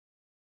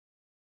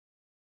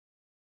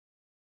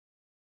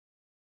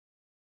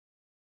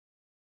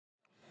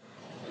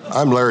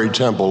I'm Larry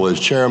Temple.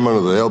 As chairman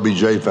of the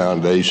LBJ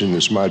Foundation,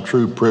 it's my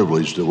true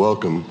privilege to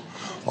welcome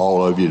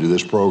all of you to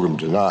this program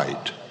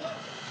tonight.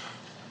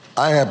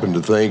 I happen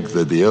to think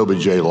that the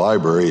LBJ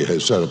Library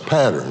has set a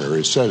pattern, or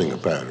is setting a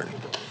pattern.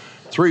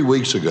 3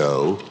 weeks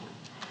ago,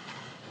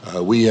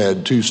 we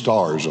had two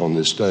stars on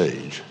this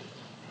stage.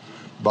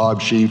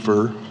 Bob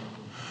Schieffer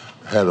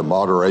had a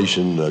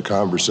moderation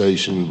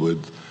conversation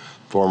with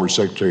former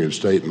Secretary of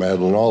State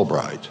Madeleine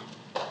Albright.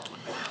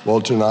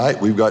 Well, tonight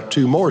we've got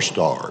two more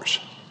stars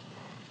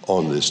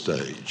on this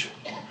stage,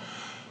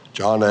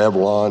 John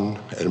Avlon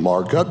and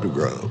Mark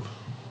Updegrove.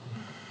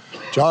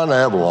 John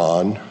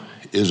Avlon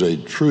is a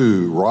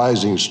true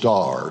rising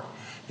star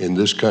in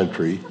this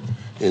country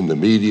in the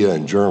media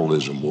and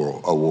journalism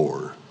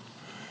award.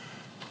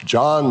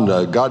 John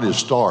got his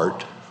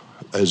start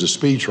as a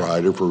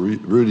speechwriter for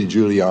Rudy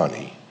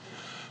Giuliani,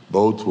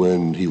 both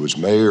when he was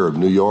mayor of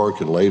New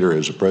York and later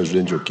as a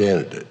presidential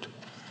candidate.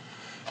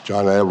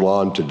 John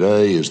Avlon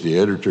today is the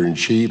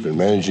editor-in-chief and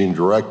managing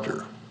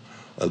director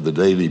of the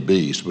Daily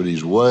Beast, but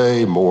he's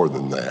way more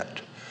than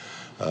that.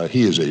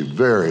 He is a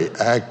very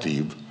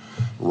active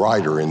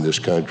writer in this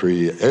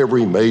country.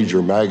 Every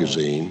major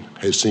magazine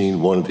has seen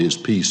one of his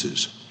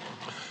pieces.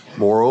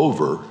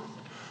 Moreover,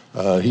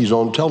 he's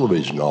on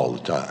television all the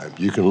time.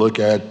 You can look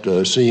at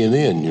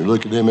CNN, you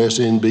look at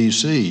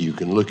MSNBC, you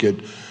can look at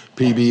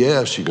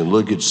PBS, you can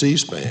look at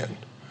C-SPAN,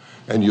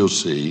 and you'll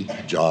see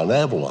John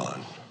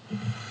Avlon.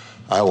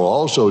 I will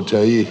also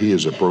tell you he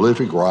is a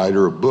prolific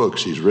writer of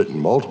books. He's written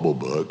multiple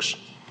books.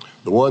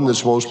 The one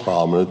that's most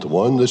prominent, the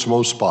one that's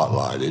most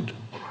spotlighted,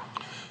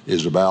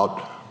 is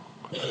about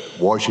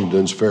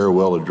Washington's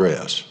farewell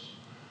address.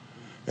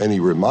 And he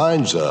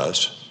reminds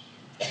us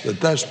that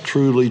that's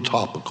truly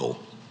topical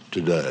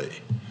today,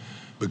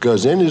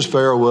 because in his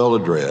farewell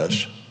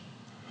address,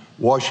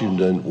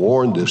 Washington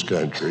warned this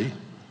country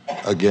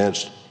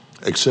against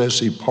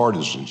excessive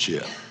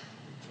partisanship,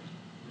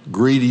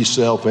 greedy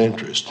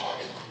self-interest,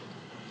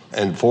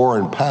 and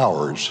foreign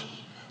powers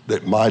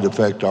that might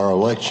affect our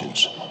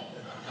elections.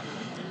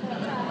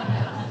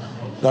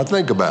 Now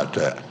think about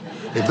that.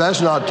 If that's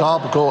not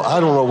topical, I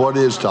don't know what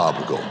is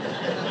topical.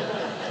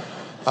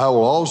 I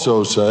will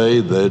also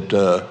say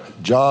that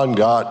John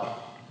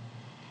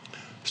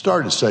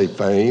started to say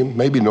fame,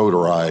 maybe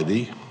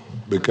notoriety,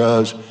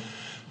 because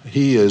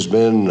he has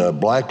been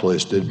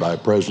blacklisted by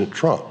President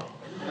Trump.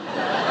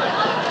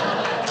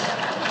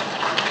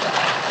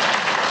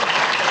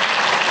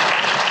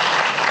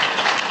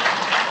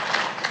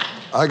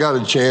 I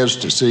got a chance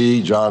to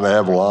see John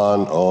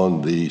Avlon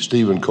on the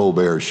Stephen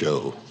Colbert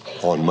Show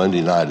on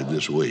Monday night of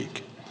this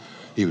week.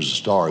 He was a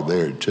star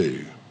there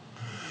too.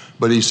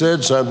 But he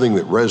said something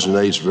that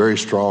resonates very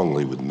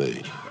strongly with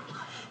me.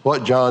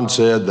 What John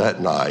said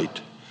that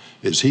night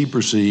is he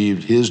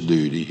perceived his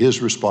duty,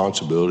 his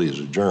responsibility as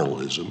a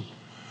journalism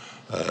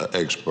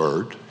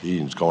expert, he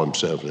didn't call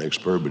himself an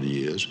expert, but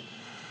he is,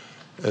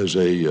 as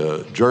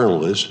a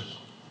journalist,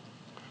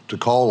 to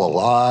call a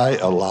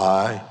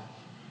lie,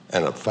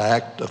 and a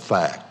fact.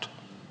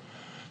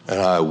 And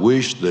I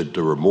wish that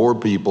there were more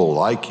people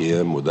like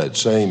him with that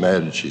same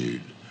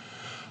attitude.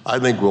 I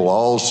think we'll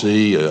all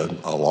see a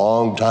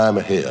long time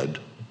ahead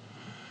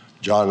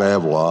John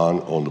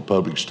Avlon on the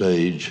public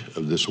stage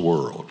of this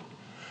world.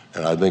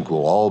 And I think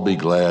we'll all be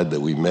glad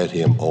that we met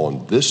him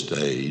on this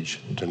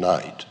stage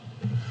tonight.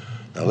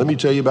 Now let me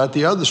tell you about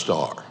the other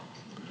star.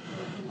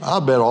 I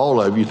bet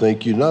all of you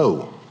think you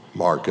know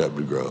Mark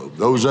Updegrove.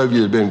 Those of you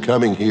that have been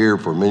coming here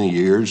for many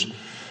years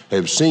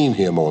have seen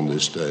him on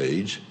this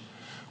stage.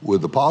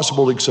 With the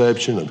possible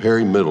exception of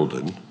Harry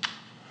Middleton,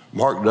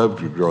 Mark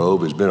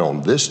Updegrove has been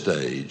on this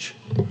stage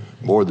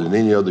more than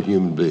any other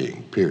human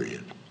being,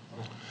 period.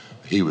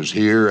 He was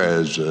here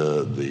as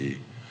the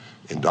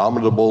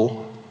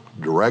indomitable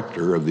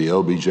director of the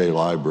LBJ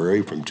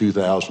Library from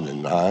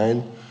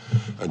 2009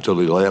 until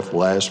he left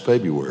last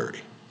February.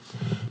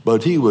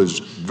 But he was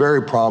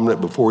very prominent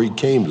before he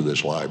came to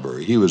this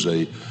library. He was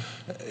a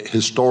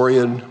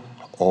historian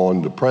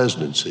on the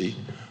presidency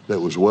that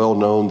was well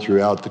known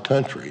throughout the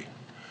country.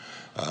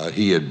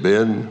 He had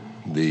been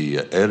the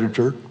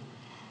editor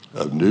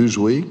of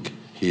Newsweek,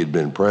 he had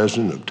been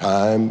president of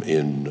Time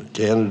in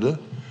Canada,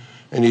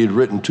 and he had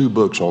written 2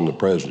 books on the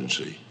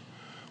presidency.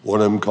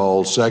 One of them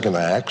called Second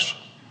Acts,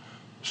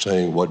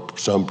 saying what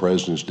some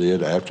presidents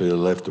did after they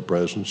left the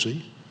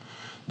presidency.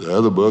 The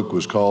other book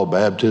was called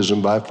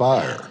Baptism by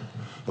Fire,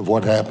 of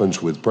what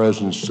happens with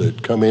presidents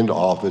that come into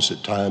office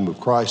at time of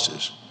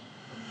crisis.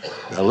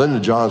 Now,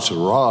 Lyndon Johnson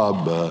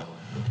Robb,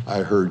 I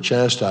heard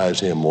chastise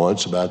him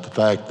once about the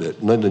fact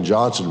that Lyndon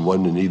Johnson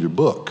wasn't in either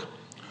book.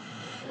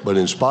 But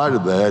in spite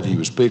of that, he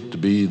was picked to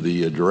be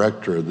the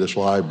director of this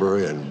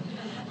library, and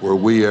were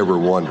we ever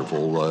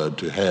wonderful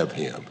to have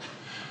him.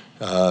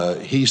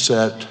 He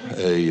set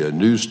a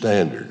new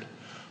standard.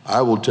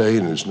 I will tell you,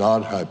 and it's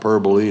not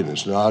hyperbole and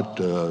it's not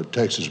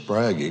Texas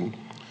bragging,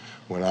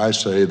 when I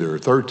say there are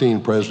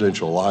 13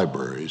 presidential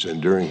libraries,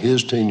 and during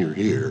his tenure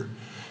here,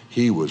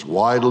 he was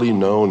widely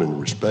known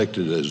and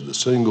respected as the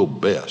single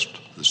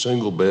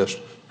best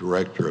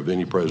director of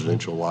any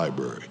presidential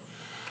library.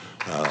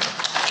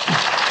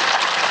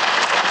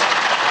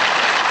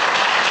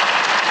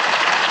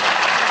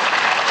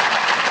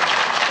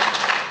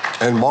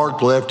 And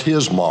Mark left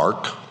his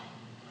mark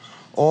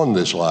on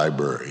this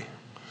library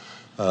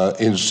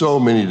in so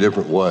many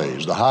different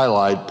ways. The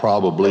highlight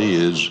probably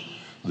is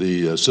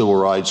the Civil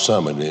Rights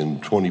Summit in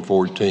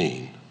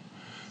 2014,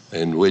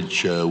 in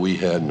which we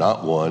had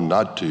not one,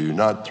 not two,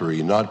 not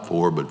three, not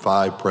four, but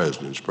 5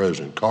 presidents: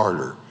 President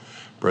Carter,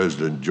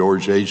 President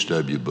George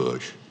H.W.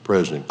 Bush,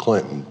 President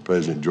Clinton,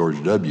 President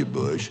George W.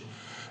 Bush,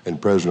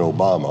 and President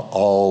Obama.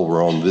 All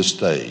were on this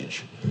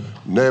stage.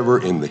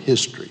 Never in the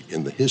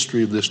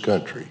history of this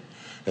country,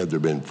 had there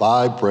been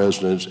 5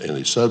 presidents in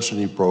a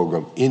substantive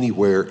program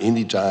anywhere,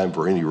 anytime,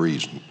 for any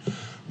reason.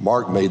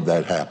 Mark made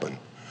that happen.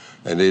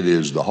 And it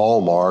is the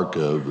hallmark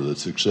of the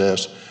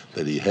success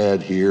that he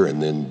had here.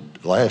 And then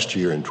last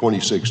year in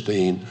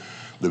 2016,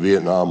 the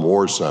Vietnam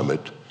War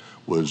Summit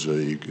was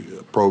a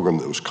program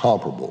that was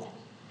comparable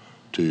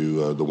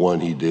to the one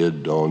he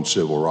did on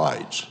civil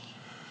rights.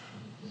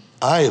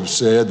 I have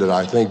said that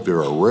I think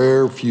there are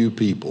rare few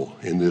people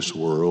in this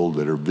world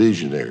that are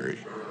visionary,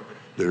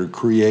 that are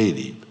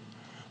creative,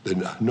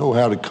 that know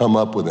how to come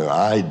up with an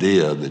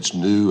idea that's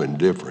new and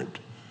different.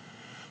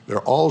 There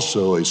are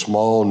also a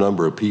small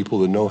number of people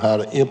that know how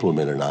to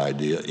implement an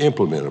idea,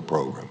 implement a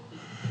program.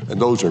 And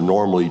those are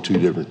normally 2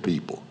 different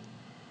people.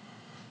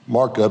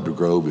 Mark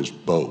Updegrove is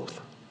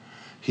both.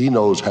 He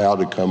knows how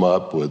to come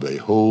up with a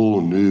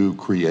whole new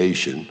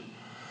creation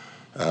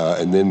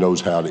and then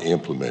knows how to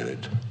implement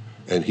it.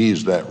 And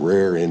he's that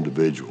rare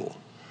individual.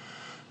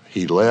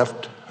 He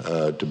left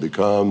to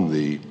become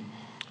the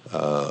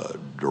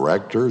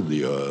director,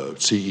 the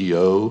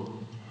CEO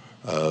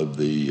of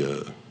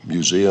the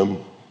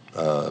museum,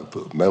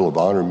 Medal of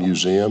Honor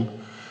Museum,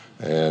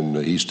 and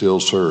he still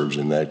serves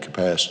in that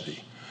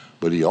capacity.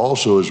 But he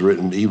also has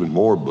written even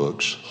more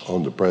books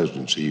on the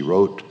presidency. He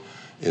wrote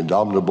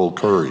Indomitable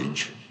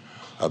Courage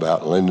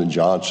about Lyndon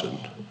Johnson,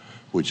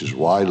 which is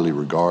widely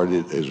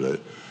regarded as a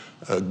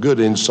good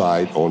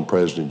insight on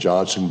President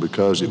Johnson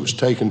because it was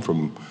taken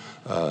from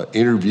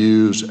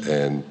interviews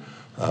and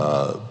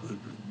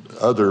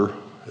other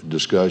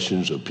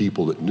discussions of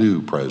people that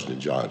knew President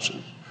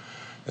Johnson.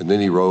 And then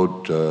he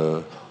wrote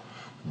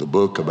the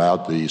book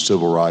about the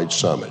Civil Rights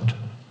Summit,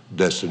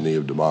 Destiny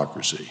of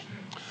Democracy.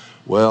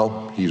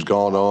 Well, he's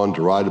gone on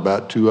to write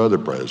about 2 other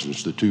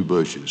presidents, the 2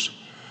 Bushes,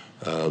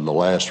 the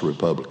last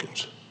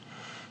Republicans.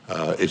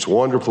 It's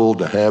wonderful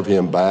to have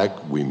him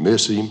back. We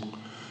miss him.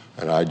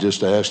 And I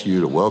just ask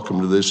you to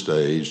welcome to this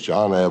stage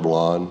John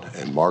Avlon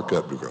and Mark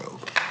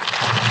Updegrove.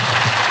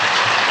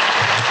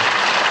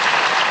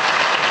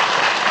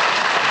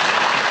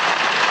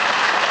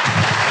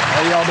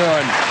 How y'all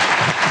doing?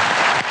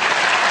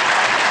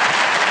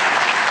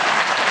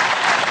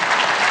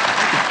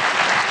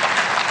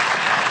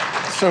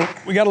 So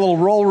we got a little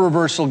role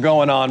reversal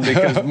going on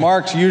because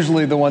Mark's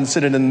usually the one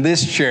sitting in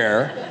this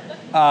chair,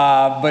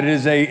 but it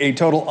is a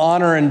total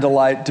honor and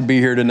delight to be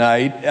here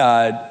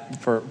tonight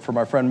for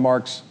my friend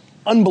Mark's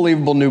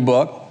unbelievable new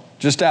book,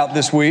 just out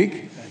this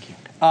week. Thank you.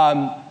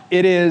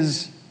 It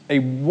is a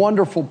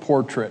wonderful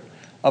portrait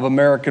of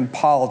American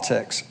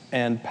politics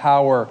and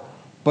power,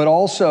 but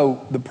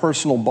also the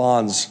personal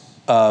bonds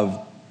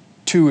of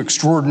 2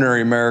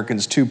 extraordinary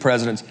Americans, 2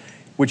 presidents,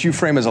 which you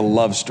frame as a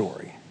love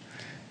story.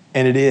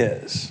 And it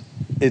is.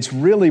 It's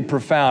really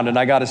profound, and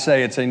I gotta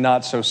say, it's a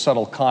not so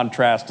subtle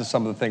contrast to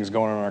some of the things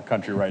going on in our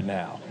country right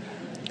now.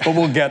 But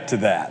we'll get to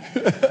that.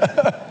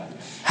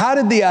 How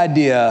did the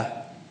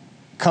idea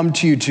come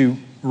to you to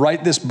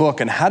write this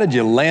book, and how did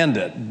you land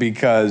it?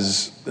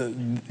 Because,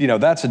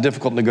 that's a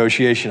difficult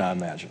negotiation, I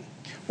imagine.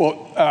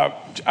 Well,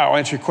 I'll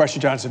answer your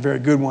question, John. It's a very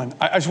good one.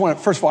 I just want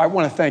to, first of all, I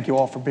want to thank you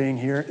all for being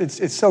here.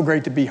 It's so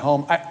great to be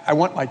home. I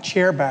want my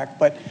chair back,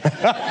 but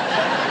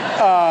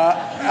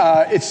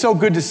it's so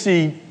good to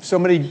see so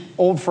many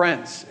old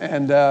friends.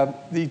 And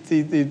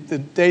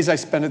the days I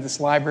spent at this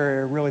library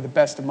are really the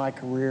best of my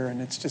career,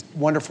 and it's just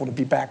wonderful to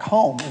be back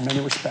home in many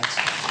respects.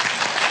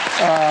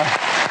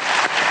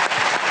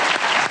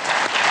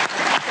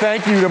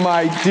 Thank you to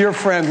my dear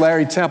friend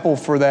Larry Temple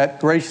for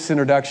that gracious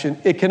introduction.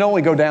 It can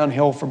only go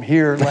downhill from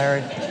here,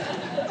 Larry.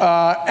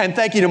 And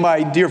thank you to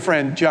my dear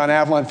friend John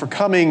Avlon for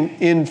coming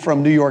in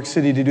from New York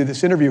City to do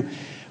this interview.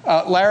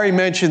 Larry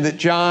mentioned that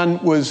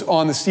John was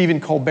on the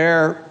Stephen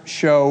Colbert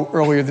show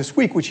earlier this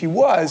week, which he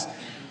was.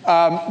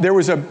 There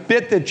was a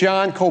bit that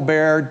John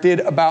Colbert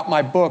did about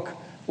my book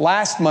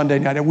last Monday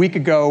night, a week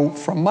ago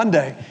from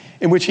Monday,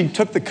 in which he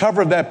took the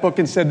cover of that book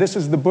and said, "This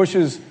is the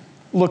Bushes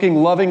looking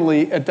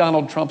lovingly at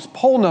Donald Trump's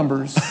poll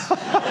numbers,"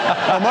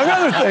 among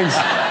other things.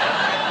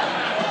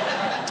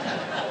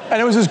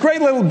 And it was this great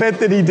little bit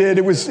that he did.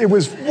 It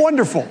was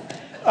wonderful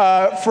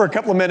for a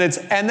couple of minutes.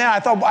 And then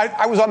I thought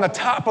I was on the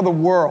top of the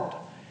world.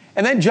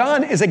 And then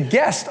John is a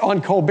guest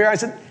on Colbert. I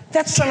said,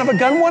 that son of a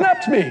gun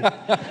one-upped me.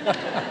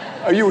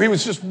 He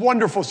was just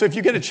wonderful. So if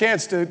you get a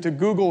chance to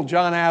Google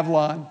John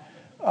Avlon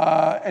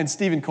and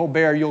Stephen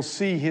Colbert, you'll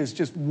see his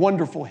just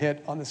wonderful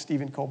hit on the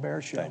Stephen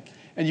Colbert show.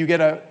 And you get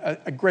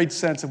a great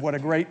sense of what a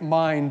great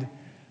mind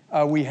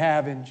we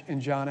have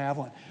in John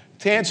Avlon.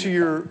 To answer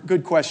your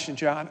good question,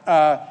 John,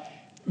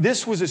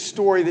 this was a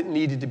story that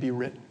needed to be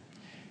written.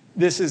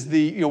 This is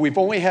we've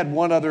only had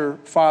one other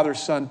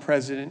father-son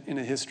president in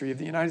the history of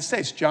the United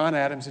States, John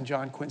Adams and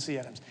John Quincy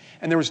Adams.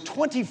 And there was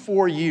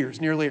 24 years,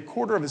 nearly a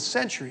quarter of a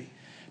century,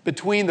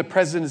 between the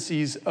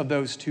presidencies of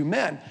those two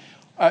men.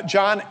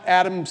 John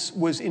Adams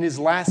was in his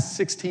last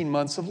 16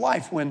 months of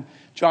life when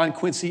John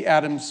Quincy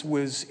Adams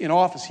was in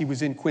office. He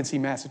was in Quincy,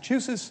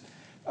 Massachusetts,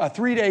 a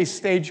 3-day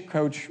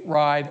stagecoach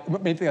ride,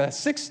 maybe a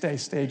 6-day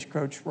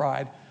stagecoach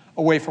ride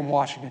away from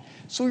Washington.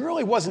 So he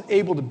really wasn't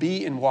able to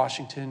be in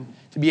Washington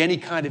to be any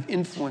kind of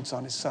influence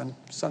on his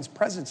son's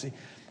presidency.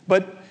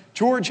 But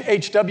George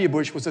H.W.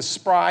 Bush was a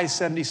spry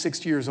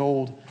 76 years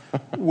old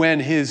when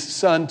his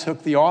son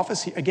took the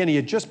office. He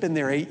had just been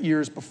there 8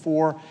 years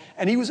before,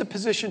 and he was in a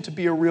position to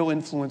be a real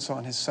influence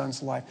on his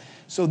son's life.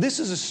 So this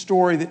is a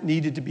story that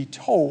needed to be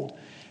told.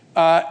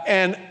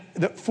 And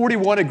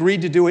 41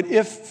 agreed to do it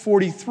if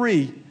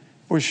 43,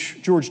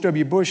 George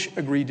W. Bush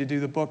agreed to do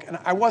the book. And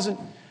I wasn't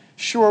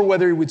sure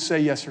whether he would say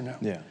yes or no.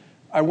 Yeah.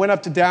 I went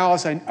up to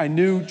Dallas. I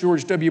knew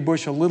George W.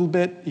 Bush a little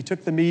bit. He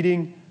took the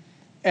meeting,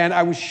 and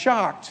I was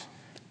shocked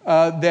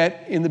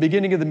that in the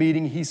beginning of the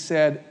meeting, he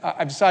said,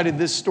 I've decided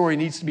this story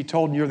needs to be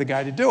told and you're the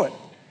guy to do it.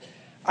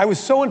 I was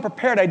so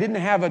unprepared, I didn't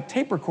have a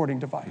tape recording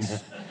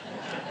device.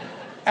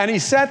 And he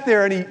sat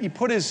there and he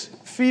put his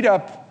feet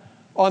up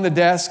on the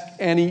desk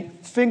and he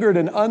fingered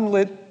an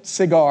unlit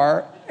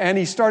cigar and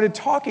he started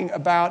talking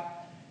about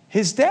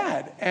his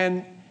dad.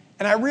 And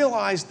I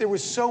realized there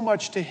was so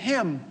much to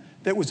him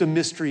that was a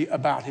mystery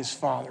about his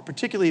father,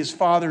 particularly his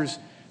father's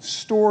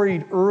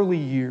storied early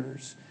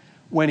years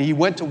when he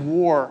went to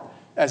war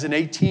as an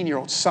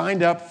 18-year-old,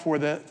 signed up for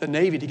the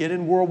Navy to get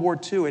in World War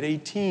II at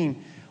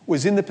 18,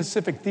 was in the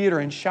Pacific Theater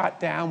and shot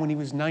down when he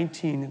was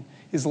 19. And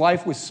his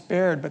life was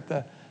spared, but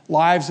the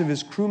lives of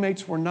his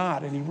crewmates were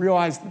not. And he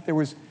realized that there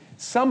was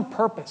some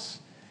purpose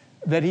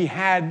that he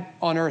had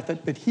on Earth,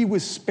 that he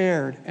was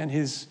spared and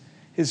his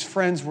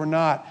friends were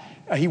not.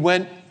 He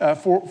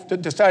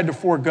decided to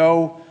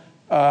forego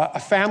a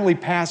family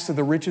pass to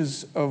the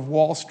riches of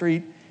Wall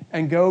Street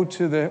and go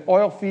to the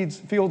oil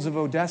fields of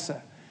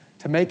Odessa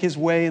to make his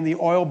way in the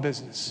oil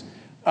business.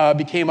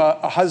 Became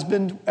a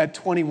husband at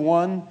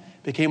 21,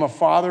 became a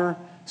father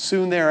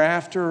soon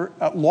thereafter,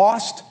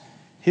 lost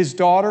his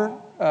daughter,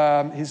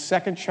 his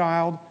second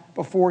child,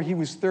 before he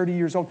was 30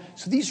 years old.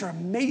 So these are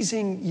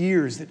amazing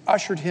years that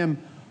ushered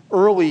him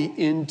early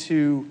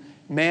into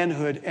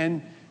manhood,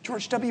 and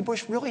George W.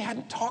 Bush really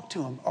hadn't talked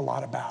to him a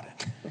lot about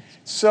it.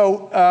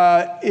 So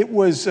it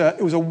was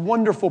a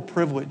wonderful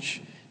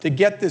privilege to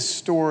get this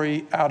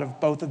story out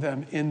of both of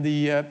them in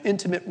the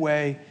intimate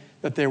way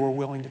that they were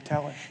willing to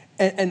tell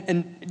it.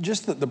 And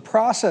just the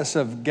process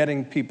of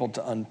getting people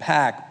to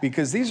unpack,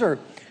 because these are,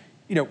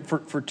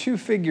 for two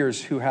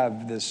figures who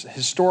have this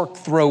historic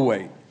throw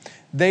weight,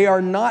 they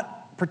are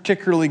not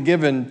particularly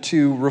given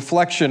to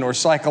reflection or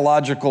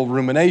psychological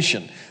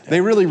rumination.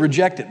 They really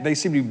reject it. They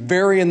seem to be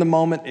very in the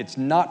moment. It's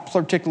not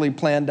particularly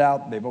planned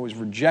out. They've always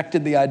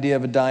rejected the idea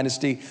of a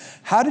dynasty.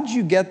 How did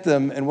you get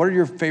them, and what are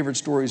your favorite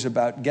stories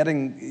about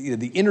getting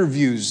the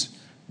interviews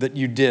that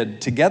you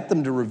did to get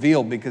them to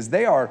reveal, because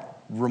they are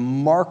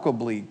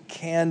remarkably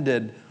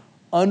candid,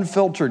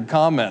 unfiltered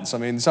comments. I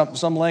mean,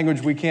 some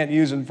language we can't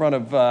use in front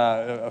of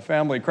a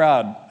family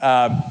crowd.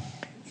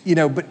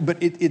 But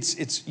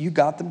it's you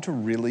got them to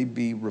really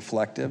be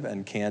reflective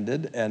and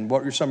candid. And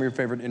what are some of your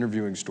favorite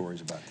interviewing stories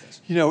about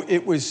this?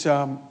 It was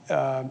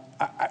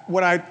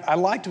what I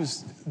liked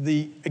was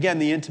the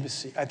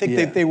intimacy. I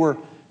think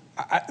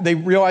they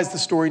realized the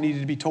story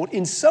needed to be told.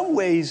 In some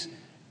ways,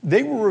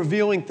 they were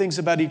revealing things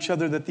about each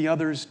other that the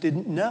others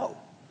didn't know.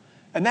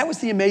 And that was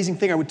the amazing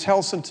thing. I would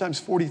tell sometimes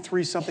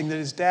 43 something that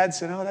his dad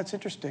said, oh, that's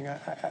interesting.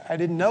 I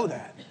didn't know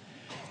that.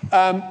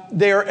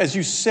 They're, as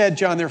you said,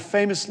 John, they're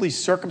famously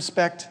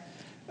circumspect.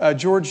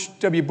 George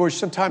W. Bush,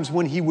 sometimes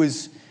when he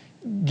was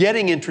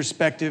getting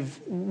introspective,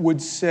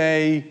 would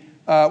say,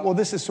 well,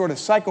 this is sort of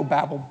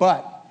psychobabble,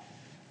 but.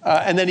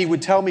 And then he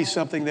would tell me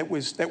something that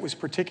was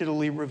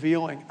particularly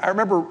revealing. I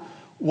remember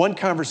one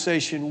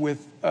conversation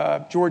with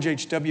George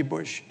H.W.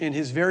 Bush in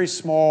his very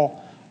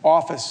small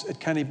office at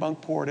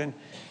Kennebunkport,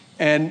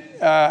 and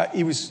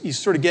he's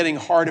sort of getting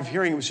hard of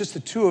hearing. It was just the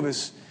two of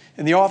us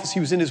in the office. He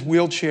was in his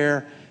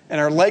wheelchair,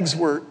 and our legs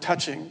were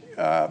touching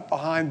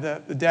behind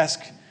the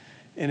desk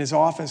in his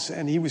office.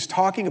 And he was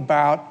talking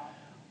about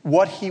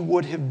what he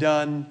would have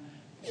done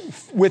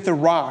with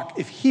Iraq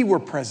if he were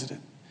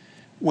president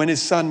when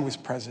his son was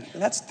president.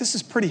 And this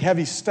is pretty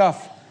heavy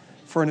stuff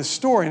for an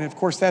historian. Of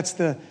course, that's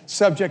the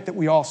subject that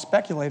we all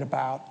speculate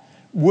about.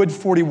 Would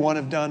 41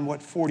 have done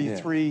what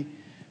 43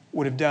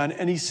 would have done?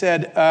 And he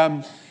said,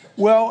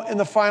 well, in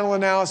the final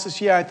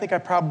analysis, I think I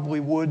probably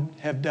would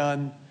have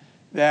done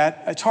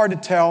that. It's hard to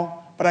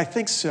tell, but I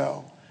think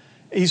so.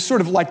 He's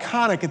sort of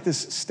laconic at this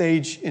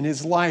stage in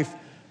his life,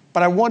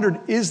 but I wondered,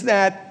 is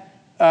that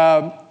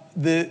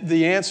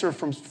the answer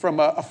from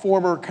a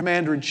former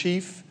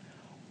commander-in-chief,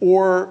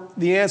 or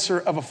the answer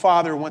of a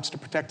father who wants to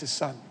protect his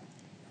son?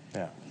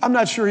 Yeah. I'm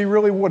not sure he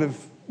really would have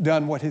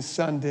done what his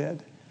son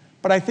did.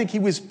 But I think he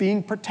was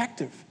being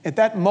protective. At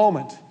that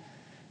moment,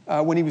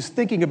 when he was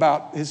thinking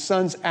about his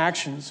son's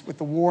actions with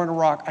the war in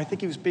Iraq, I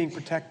think he was being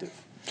protective.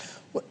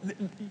 Well,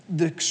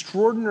 the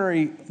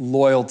extraordinary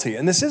loyalty,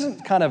 and this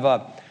isn't kind of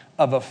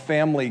a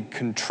family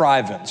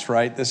contrivance,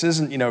 right? This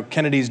isn't,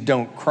 Kennedys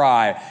don't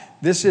cry.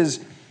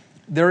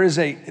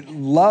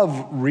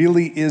 Love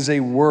really is a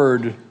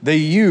word they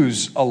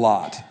use a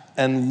lot,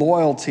 and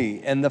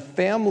loyalty, and the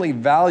family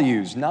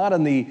values, not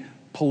in the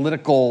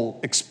political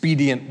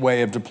expedient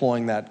way of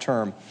deploying that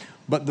term,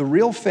 but the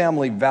real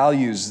family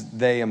values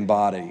they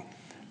embody.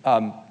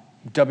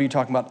 W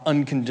talking about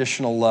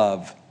unconditional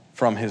love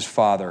from his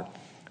father,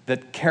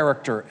 that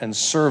character and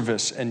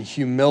service and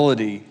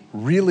humility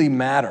really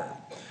matter.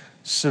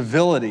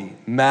 Civility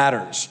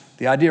matters.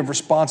 The idea of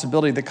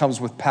responsibility that comes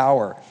with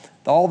power,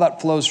 all that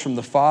flows from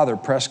the father,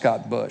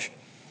 Prescott Bush.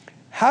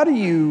 How do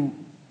you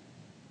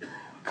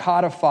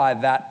codify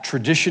that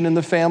tradition in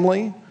the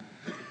family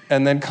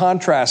and then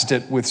contrast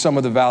it with some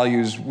of the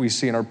values we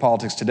see in our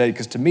politics today?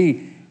 Because to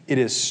me, it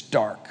is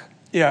stark.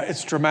 Yeah,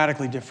 it's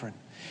dramatically different.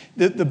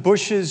 The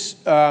Bushes,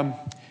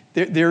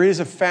 there is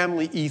a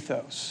family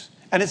ethos,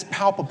 and it's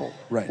palpable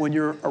when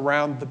you're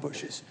around the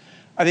Bushes.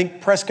 I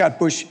think Prescott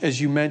Bush, as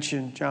you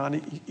mentioned,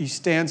 John, he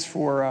stands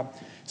for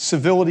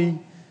civility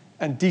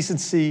and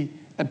decency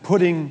and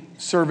putting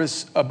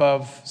service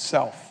above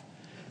self.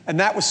 And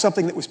that was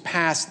something that was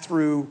passed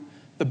through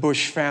the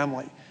Bush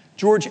family.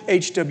 George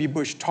H.W.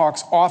 Bush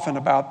talks often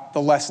about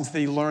the lessons that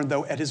he learned,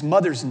 though, at his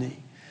mother's knee.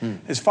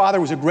 His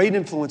father was a great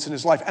influence in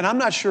his life, and I'm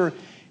not sure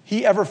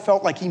he ever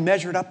felt like he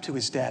measured up to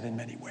his dad in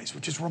many ways,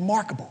 which is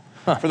remarkable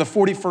for the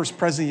 41st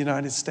president of the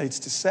United States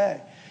to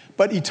say.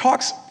 But he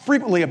talks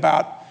frequently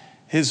about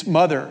his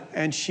mother,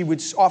 and she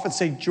would often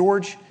say,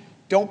 George,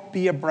 don't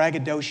be a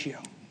braggadocio.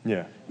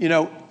 Yeah.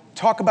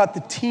 Talk about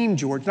the team,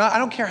 George. Now, I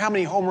don't care how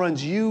many home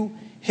runs you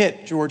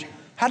hit, George.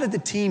 How did the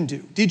team do?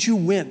 Did you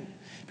win?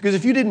 Because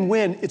if you didn't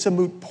win, it's a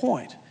moot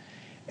point.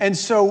 And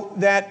so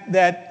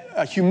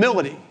that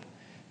humility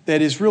that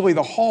is really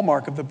the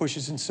hallmark of the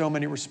Bushes in so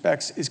many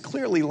respects is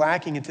clearly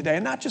lacking in today,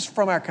 and not just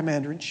from our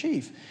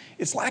commander-in-chief.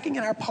 It's lacking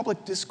in our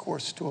public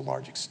discourse to a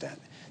large extent.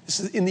 This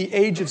is in the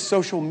age of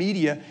social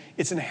media,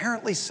 it's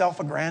inherently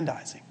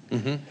self-aggrandizing.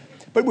 Mm-hmm.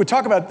 But we'll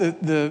talk about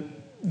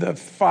the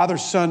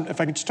father-son,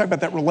 if I can just talk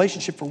about that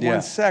relationship for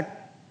one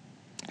sec.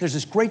 There's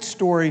this great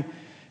story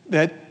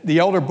that the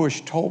elder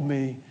Bush told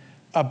me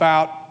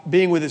about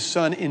being with his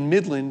son in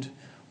Midland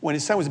when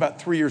his son was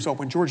about 3 years old,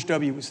 when George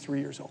W. was 3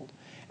 years old.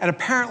 And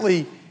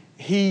apparently,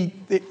 he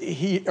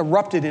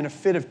erupted in a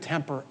fit of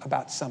temper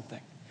about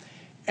something.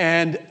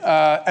 And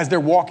as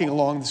they're walking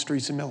along the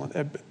streets of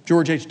Midland,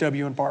 George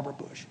H.W. and Barbara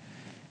Bush.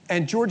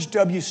 And George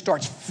W.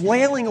 starts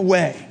flailing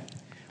away,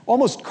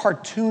 almost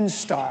cartoon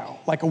style,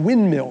 like a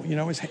windmill.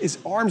 His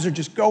arms are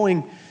just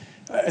going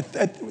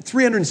at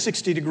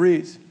 360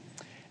 degrees.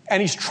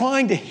 And he's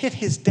trying to hit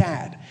his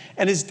dad.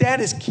 And his dad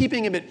is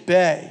keeping him at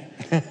bay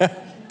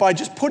by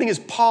just putting his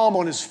palm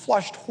on his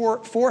flushed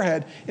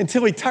forehead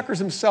until he tuckers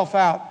himself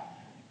out.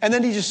 And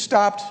then he just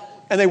stopped,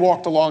 and they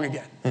walked along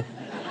again.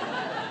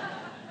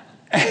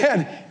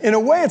 And in a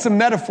way, it's a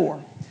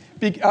metaphor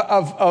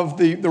of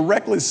the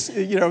reckless,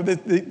 the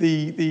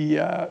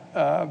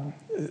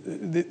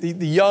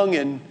young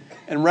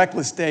and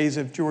reckless days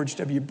of George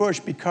W. Bush,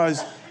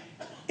 because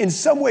in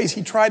some ways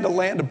he tried to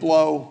land a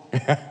blow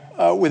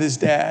with his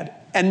dad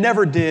and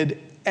never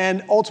did,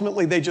 and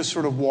ultimately they just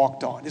sort of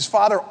walked on. His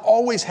father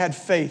always had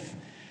faith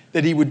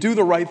that he would do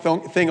the right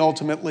thing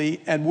ultimately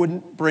and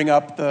wouldn't bring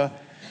up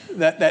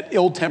that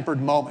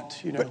ill-tempered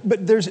moment.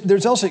 But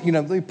there's also,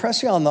 they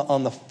press you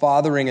on the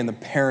fathering and the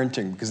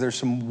parenting, because there's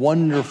some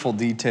wonderful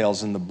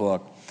details in the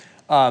book.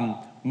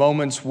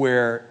 Moments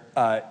where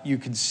you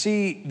could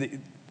see the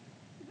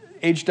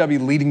H.W.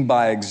 leading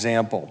by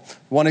example.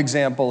 One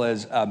example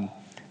is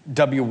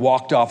W.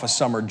 walked off a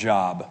summer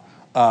job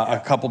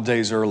a couple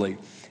days early.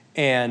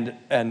 And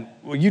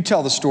well, you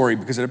tell the story,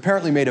 because it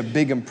apparently made a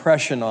big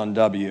impression on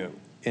W.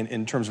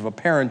 In terms of a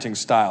parenting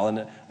style.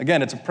 And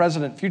again, it's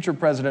a future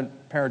president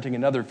parenting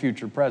another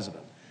future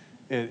president.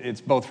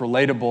 It's both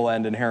relatable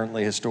and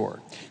inherently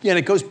historic. Yeah, and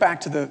it goes back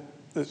to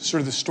the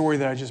sort of the story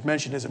that I just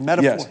mentioned as a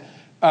metaphor.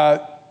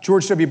 Yes.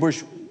 George W.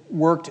 Bush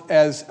worked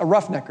as a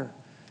rough-necker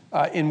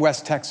in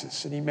West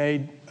Texas, and he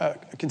made a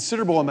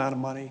considerable amount of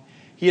money.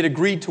 He had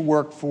agreed to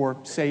work for,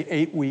 say,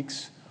 8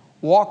 weeks,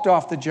 walked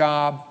off the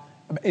job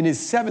in his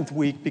 7th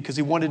week because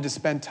he wanted to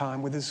spend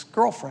time with his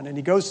girlfriend, and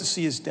he goes to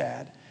see his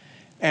dad.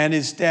 And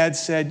his dad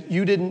said,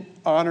 you didn't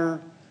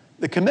honor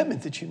the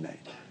commitment that you made.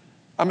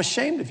 I'm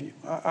ashamed of you.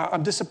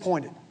 I'm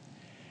disappointed.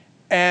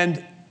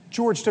 And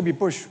George W.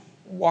 Bush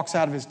walks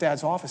out of his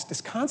dad's office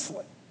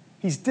disconsolate.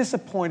 He's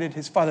disappointed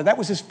his father. That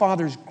was his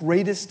father's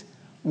greatest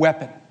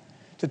weapon,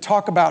 to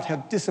talk about how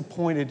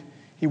disappointed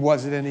he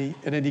was at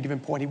any given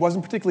point. He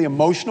wasn't particularly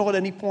emotional at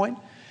any point.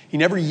 He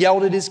never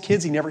yelled at his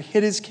kids. He never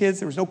hit his kids.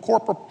 There was no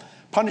corporal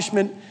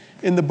punishment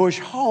in the Bush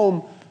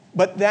home.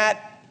 But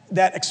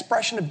that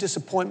expression of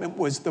disappointment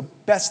was the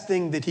best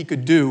thing that he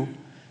could do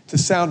to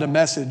sound a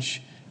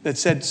message that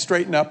said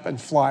straighten up and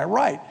fly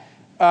right.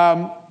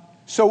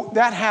 So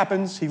that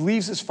happens. He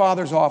leaves his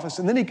father's office,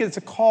 and then he gets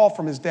a call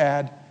from his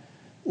dad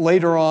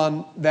later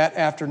on that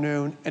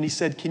afternoon, and he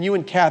said, can you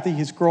and Kathy,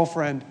 his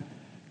girlfriend,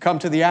 come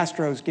to the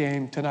Astros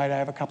game tonight? I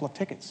have a couple of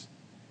tickets.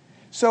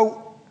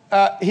 So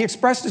he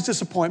expressed his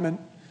disappointment,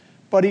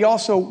 but he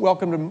also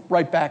welcomed him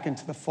right back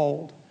into the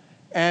fold.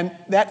 And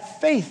that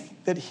faith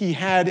that he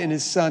had in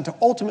his son to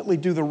ultimately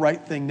do the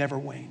right thing never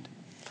waned.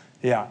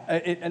 Yeah,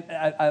 and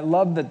I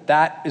love that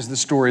that is the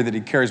story that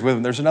he carries with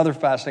him. There's another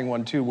fascinating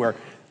one, too, where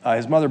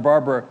his mother,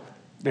 Barbara,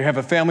 they have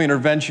a family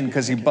intervention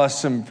because he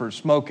busts him for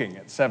smoking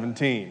at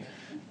 17.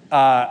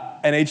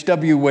 And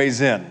H.W.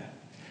 weighs in.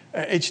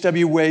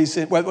 H.W. weighs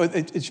in. Well,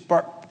 it's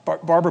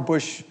Barbara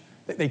Bush.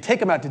 They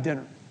take him out to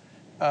dinner.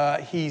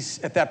 He's,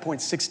 at that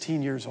point,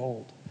 16 years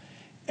old.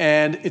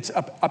 And it's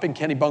up in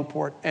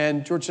Kennebunkport.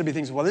 And George W.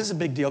 thinks, well, this is a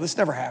big deal. This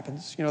never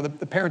happens. You know,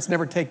 the parents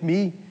never take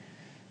me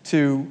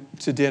to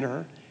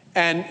dinner.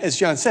 And as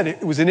John said,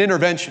 it was an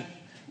intervention.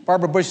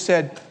 Barbara Bush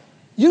said,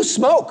 you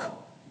smoke.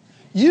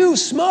 You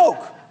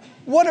smoke.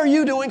 What are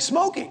you doing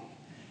smoking?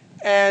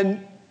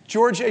 And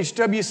George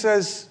H.W.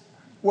 says,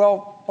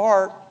 well,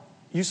 Bart,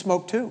 you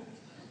smoke too.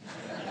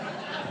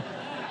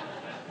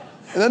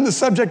 And then the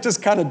subject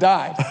just kind of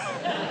died.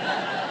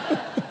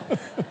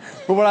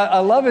 But what I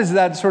love is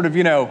that sort of,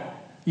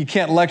 you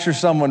can't lecture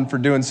someone for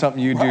doing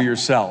something you do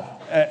yourself.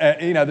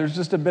 There's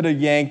just a bit of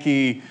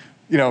Yankee,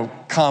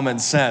 common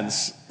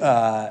sense,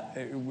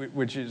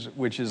 which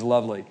is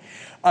lovely.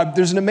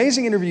 There's an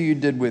amazing interview you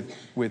did with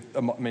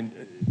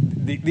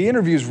the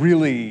interviews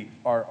really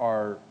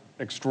are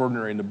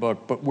extraordinary in the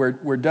book, but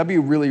where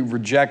W really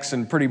rejects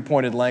in pretty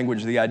pointed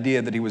language the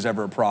idea that he was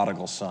ever a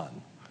prodigal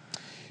son.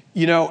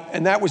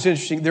 And that was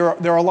interesting. There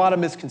are a lot of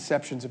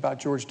misconceptions about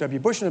George W.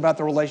 Bush and about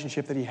the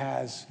relationship that he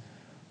has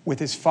with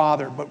his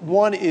father. But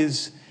one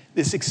is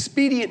this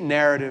expedient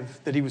narrative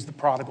that he was the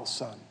prodigal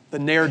son, the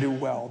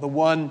ne'er-do-well, the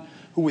one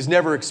who was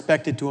never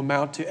expected to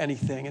amount to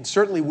anything and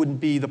certainly wouldn't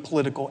be the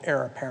political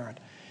heir apparent.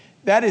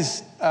 That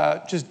is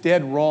just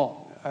dead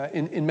wrong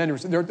in many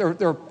respects.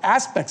 There are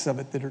aspects of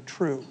it that are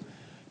true.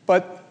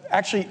 But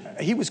actually,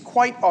 he was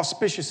quite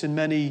auspicious in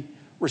many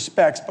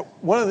respects. But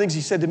one of the things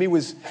he said to me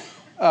was,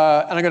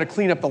 and I'm going to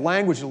clean up the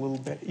language a little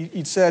bit.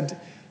 He said,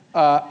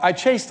 I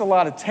chased a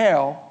lot of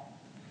tail,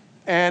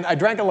 and I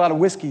drank a lot of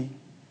whiskey,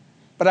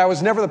 but I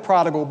was never the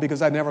prodigal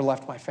because I never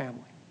left my family.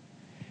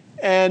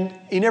 And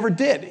he never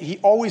did. He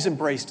always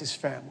embraced his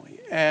family.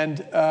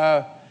 And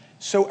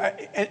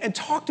and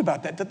talked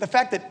about that, the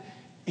fact that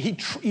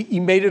he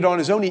made it on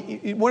his own.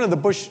 One of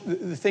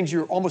the things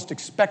you're almost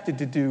expected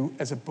to do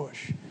as a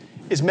Bush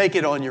is make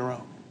it on your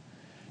own,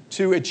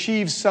 to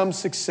achieve some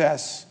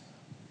success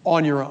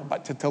on your own,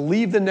 but to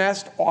leave the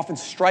nest, often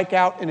strike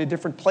out in a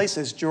different place,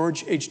 as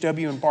George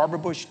H.W. and Barbara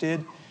Bush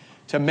did,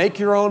 to make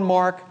your own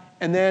mark,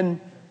 and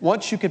then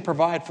once you can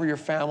provide for your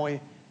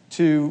family,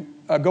 to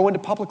go into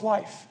public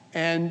life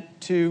and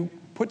to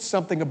put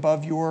something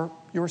above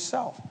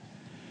yourself.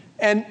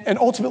 And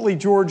ultimately,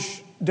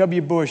 George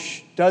W.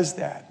 Bush does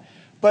that.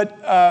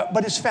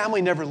 But his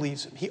family never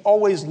leaves him. He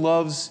always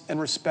loves and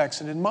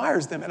respects and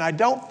admires them. And I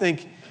don't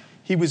think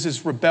he was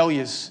as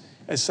rebellious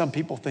as some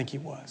people think he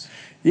was.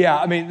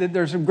 Yeah,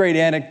 there's some great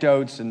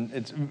anecdotes,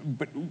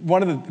 but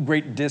one of the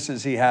great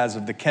disses he has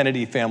of the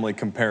Kennedy family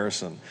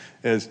comparison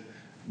is,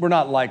 we're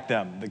not like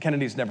them. The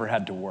Kennedys never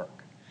had to work.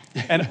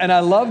 And I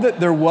love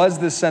that there was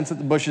this sense at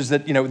the Bushes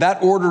that,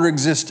 that order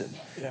existed.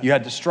 Yeah. You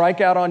had to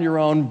strike out on your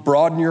own,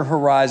 broaden your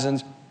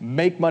horizons,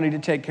 make money to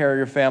take care of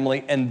your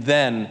family, and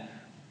then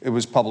it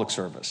was public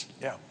service.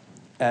 Yeah.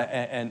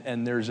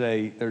 And there's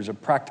a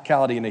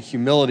practicality and a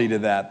humility to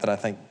that I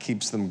think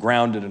keeps them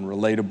grounded and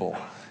relatable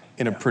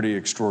in a pretty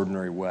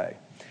extraordinary way.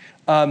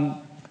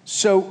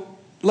 So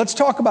let's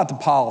talk about the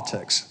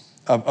politics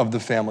of the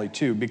family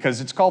too,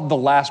 because it's called the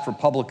last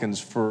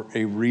Republicans for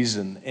a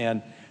reason.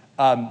 And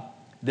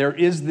there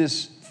is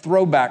this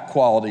throwback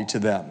quality to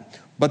them,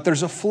 but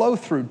there's a flow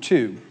through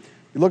too.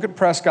 You look at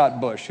Prescott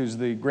Bush, who's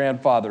the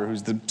grandfather,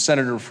 who's the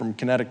senator from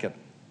Connecticut.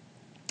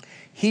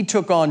 He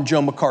took on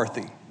Joe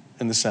McCarthy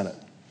in the Senate.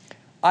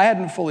 I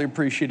hadn't fully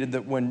appreciated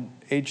that when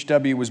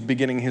H.W. was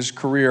beginning his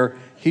career,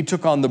 he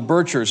took on the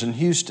Birchers in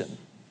Houston.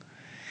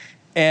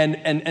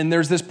 And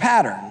there's this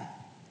pattern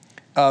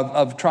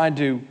of trying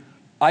to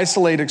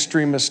isolate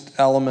extremist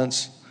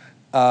elements,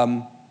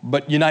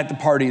 but unite the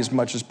party as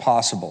much as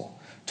possible.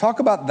 Talk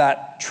about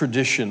that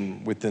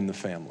tradition within the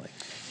family.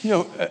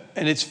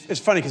 And it's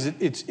funny because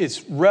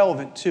it's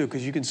relevant too,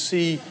 because you can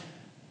see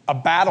a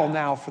battle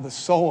now for the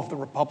soul of the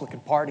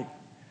Republican Party.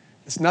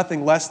 It's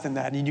nothing less than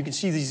that. And you can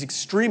see these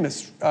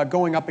extremists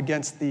going up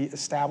against the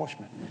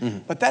establishment. Mm-hmm.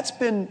 But that's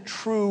been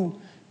true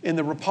in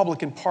the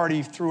Republican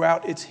Party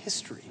throughout its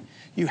history.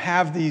 You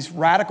have these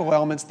radical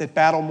elements that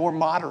battle more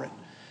moderate,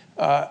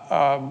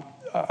 a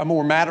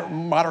more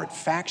moderate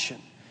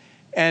faction.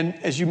 And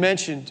as you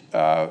mentioned,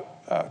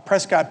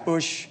 Prescott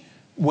Bush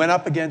went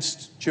up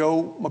against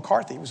Joe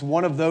McCarthy. He was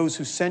one of those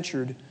who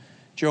censured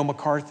Joe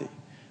McCarthy.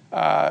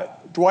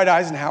 Dwight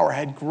Eisenhower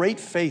had great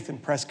faith in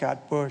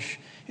Prescott Bush.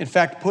 In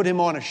fact, put him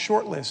on a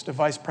short list of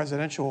vice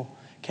presidential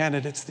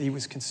candidates that he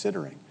was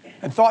considering,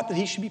 and thought that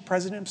he should be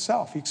president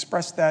himself. He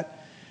expressed that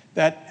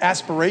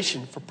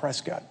aspiration for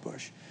Prescott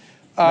Bush.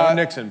 No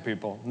Nixon,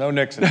 people. No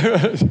Nixon.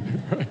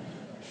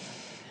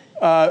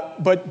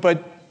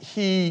 But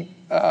he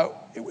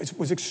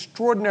was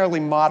extraordinarily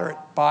moderate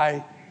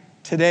by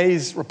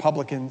today's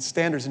Republican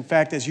standards. In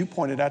fact, as you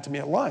pointed out to me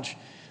at lunch,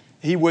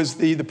 he was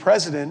the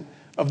president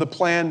of the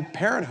Planned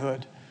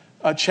Parenthood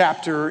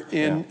chapter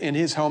in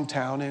his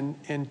hometown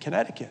in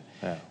Connecticut.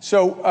 Yeah.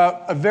 So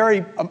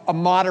a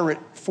moderate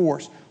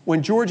force.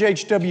 When George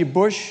H.W.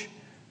 Bush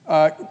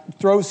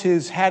throws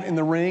his hat in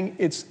the ring,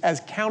 it's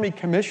as county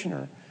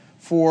commissioner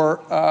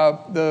for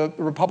the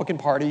Republican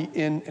Party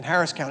in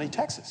Harris County,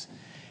 Texas.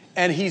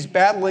 And he's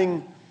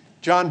battling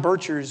John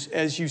Birchers,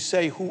 as you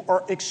say, who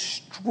are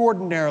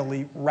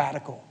extraordinarily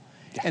radical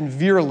and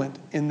virulent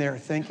in their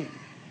thinking.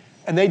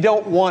 And they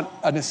don't want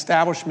an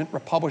establishment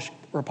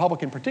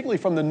Republican, particularly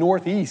from the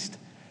Northeast,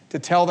 to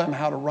tell them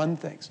how to run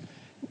things.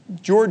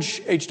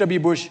 George H.W.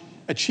 Bush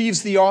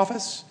achieves the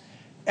office,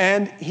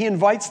 and he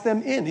invites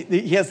them in.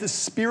 He has this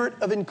spirit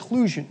of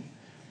inclusion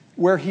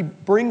where he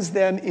brings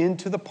them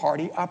into the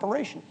party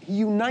operation. He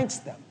unites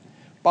them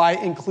by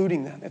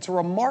including them. It's a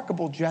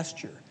remarkable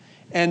gesture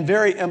and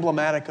very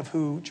emblematic of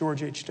who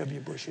George H.W.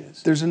 Bush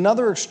is. There's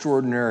another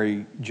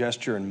extraordinary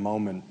gesture and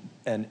moment,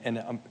 and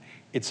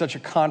it's such a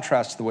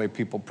contrast to the way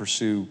people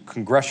pursue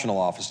congressional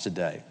office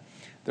today.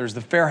 There's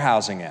the Fair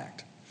Housing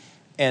Act,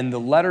 and the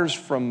letters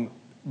from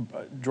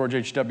George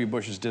H.W.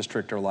 Bush's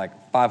district are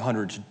like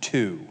 500 to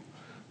 2.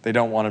 They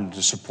don't want him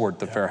to support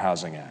the Fair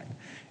Housing Act.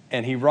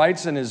 And he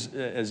writes in his,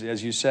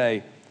 as you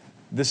say,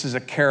 this is a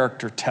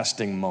character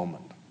testing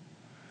moment.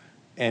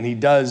 And he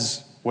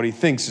does what he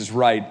thinks is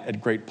right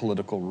at great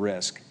political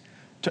risk.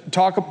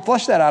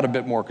 Flesh that out a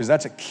bit more, because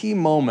that's a key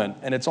moment,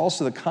 and it's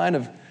also the kind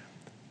of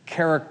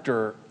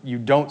character you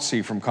don't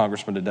see from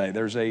congressmen today.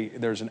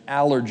 There's an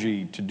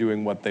allergy to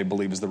doing what they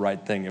believe is the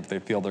right thing if they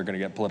feel they're going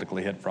to get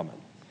politically hit from it.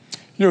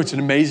 You know, it's an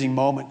amazing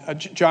moment.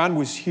 John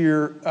was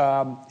here.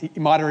 He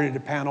moderated a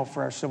panel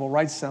for our Civil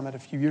Rights Summit a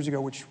few years ago,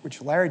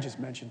 which Larry just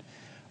mentioned.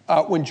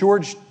 When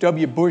George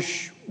W.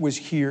 Bush was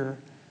here,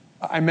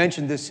 I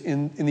mentioned this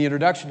in the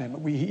introduction to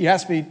him. He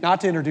asked me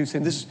not to introduce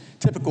him. This is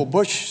typical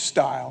Bush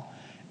style.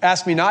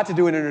 Asked me not to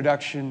do an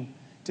introduction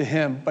to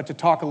him, but to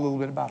talk a little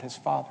bit about his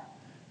father.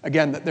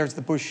 Again, there's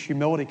the Bush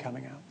humility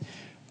coming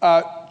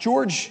out.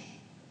 George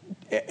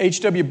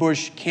H.W.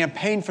 Bush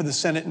campaigned for the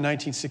Senate in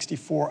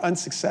 1964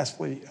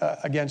 unsuccessfully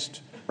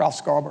against Ralph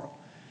Scarborough.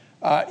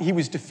 He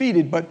was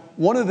defeated, but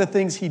one of the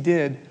things he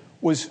did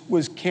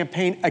was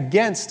campaign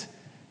against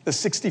the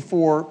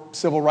 64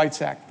 Civil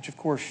Rights Act, which of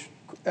course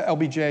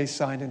LBJ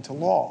signed into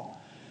law,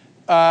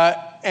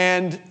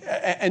 and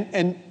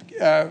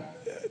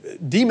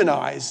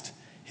demonized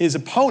his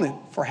opponent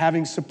for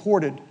having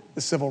supported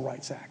the Civil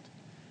Rights Act.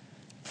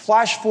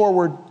 Flash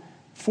forward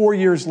 4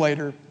 years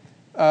later,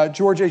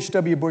 George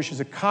H.W. Bush is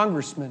a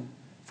congressman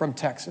from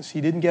Texas. He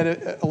didn't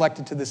get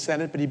elected to the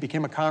Senate, but he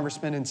became a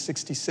congressman in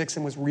 '66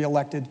 and was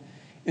reelected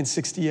in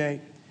 '68.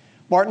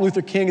 Martin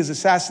Luther King is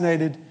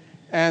assassinated,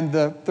 and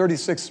the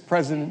 36th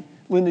president,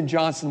 Lyndon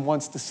Johnson,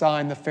 wants to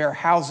sign the Fair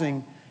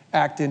Housing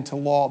Act into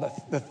law,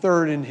 the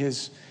third in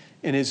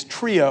his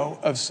trio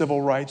of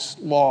civil rights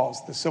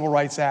laws, the Civil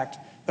Rights Act,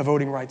 the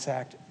Voting Rights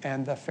Act,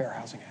 and the Fair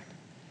Housing Act.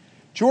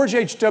 George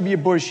H.W.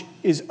 Bush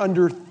is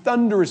under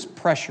thunderous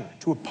pressure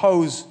to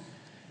oppose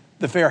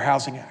the Fair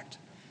Housing Act.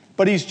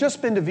 But he's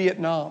just been to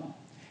Vietnam,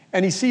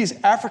 and he sees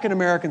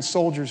African-American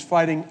soldiers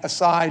fighting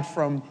aside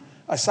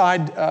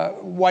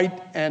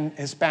white and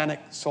Hispanic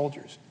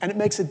soldiers, and it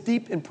makes a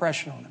deep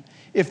impression on him.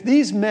 If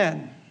these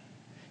men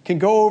can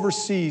go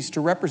overseas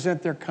to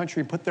represent their country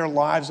and put their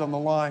lives on the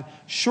line,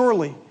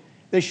 surely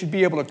they should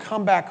be able to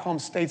come back home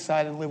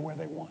stateside and live where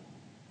they want.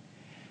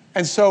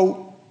 And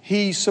so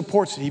he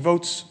supports it. He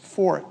votes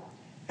for it.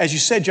 As you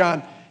said,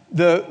 John,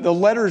 the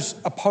letters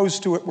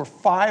opposed to it were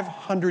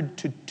 500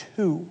 to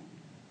 2.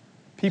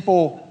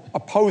 People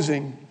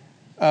opposing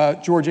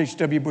George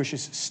H.W.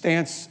 Bush's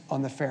stance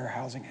on the Fair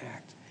Housing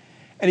Act.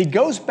 And he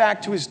goes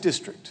back to his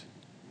district,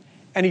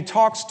 and he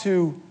talks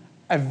to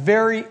a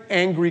very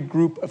angry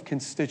group of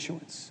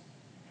constituents.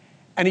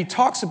 And he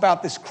talks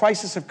about this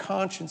crisis of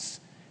conscience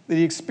that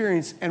he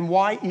experienced and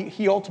why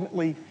he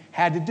ultimately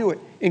had to do it,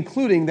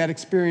 including that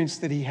experience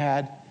that he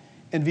had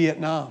in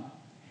Vietnam.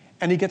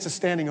 And he gets a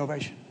standing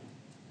ovation.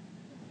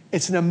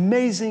 It's an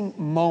amazing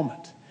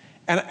moment.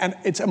 And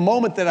it's a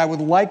moment that I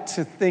would like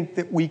to think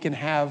that we can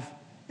have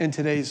in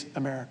today's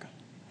America.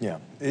 Yeah,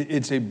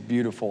 it's a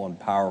beautiful and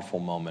powerful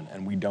moment,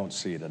 and we don't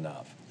see it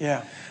enough.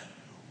 Yeah.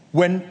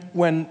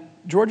 When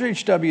George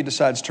H.W.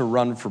 decides to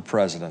run for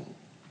president,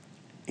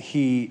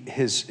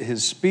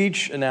 his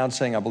speech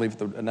announcing, I believe,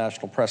 at the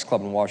National Press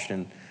Club in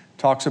Washington,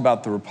 talks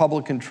about the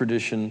Republican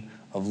tradition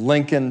of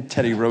Lincoln,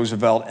 Teddy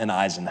Roosevelt, and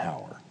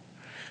Eisenhower.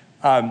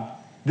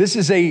 This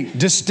is a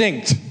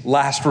distinct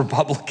last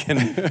Republican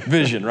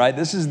vision, right?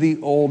 This is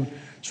the old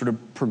sort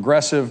of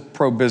progressive,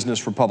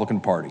 pro-business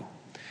Republican Party.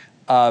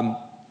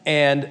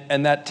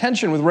 And that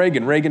tension with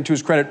Reagan, to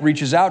his credit,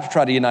 reaches out to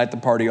try to unite the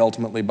party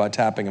ultimately by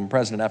tapping him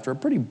president after a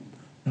pretty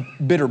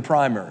bitter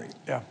primary.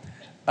 Yeah.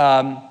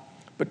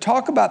 But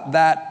talk about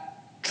that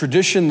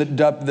tradition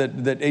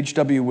that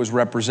H.W. was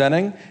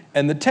representing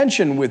and the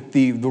tension with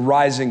the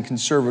rising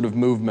conservative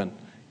movement,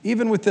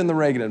 even within the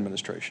Reagan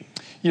administration.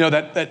 You know,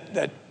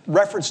 that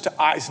reference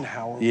to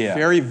Eisenhower was Yeah.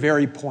 very,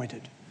 very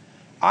pointed.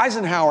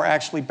 Eisenhower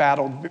actually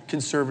battled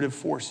conservative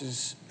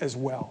forces as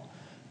well.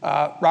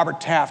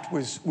 Robert Taft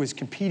was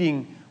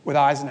competing with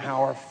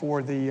Eisenhower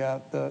for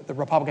the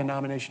Republican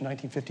nomination in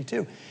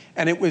 1952.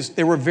 And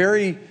there were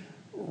very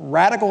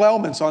radical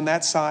elements on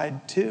that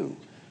side too.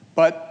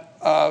 But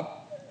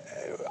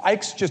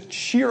Ike's just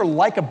sheer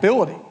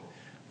likability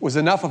was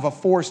enough of a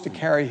force to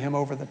carry him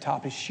over the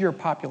top. His sheer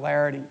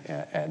popularity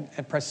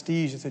and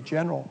prestige as a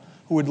general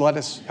who would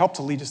help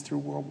to lead us through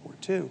World War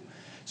II.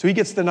 So he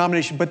gets the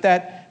nomination. But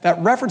that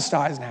reference to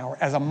Eisenhower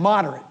as a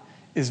moderate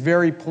is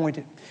very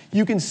pointed.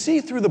 You can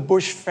see through the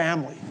Bush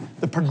family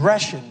the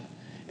progression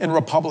in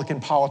Republican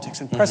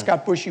politics. In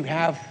Prescott Bush, you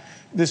have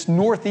this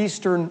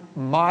northeastern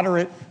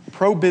moderate,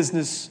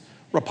 pro-business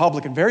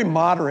Republican, very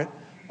moderate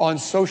on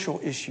social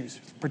issues,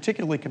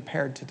 particularly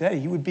compared today.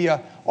 He would be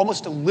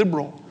almost a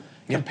liberal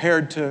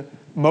compared to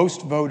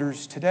most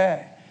voters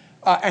today.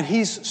 And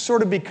he's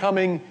sort of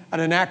becoming an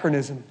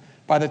anachronism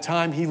by the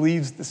time he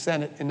leaves the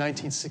Senate in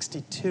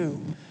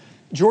 1962.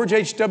 George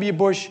H.W.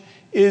 Bush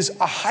is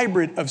a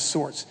hybrid of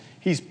sorts.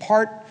 He's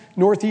part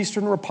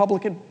Northeastern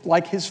Republican,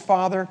 like his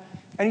father,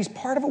 and he's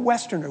part of a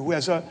Westerner who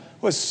has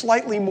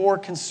slightly more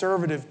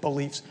conservative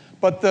beliefs.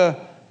 But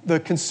the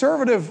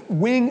conservative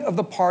wing of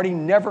the party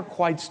never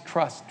quite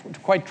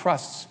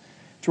trusts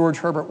George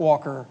Herbert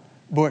Walker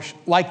Bush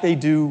like they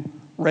do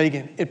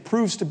Reagan. It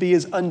proves to be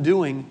his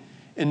undoing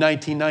in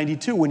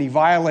 1992 when he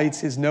violates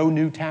his no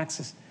new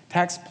tax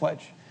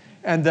pledge.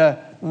 And the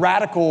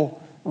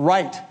radical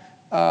right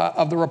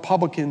of the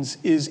Republicans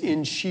is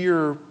in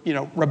sheer,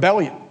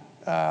 rebellion.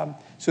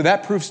 So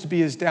that proves to be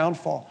his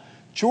downfall.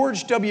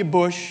 George W.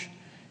 Bush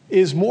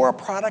is more a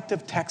product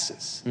of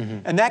Texas.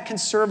 And that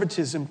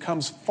conservatism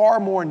comes far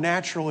more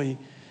naturally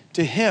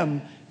to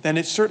him than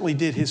it certainly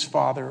did his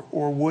father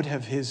or would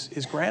have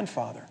his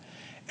grandfather.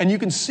 And you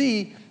can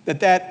see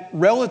that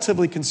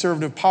relatively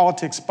conservative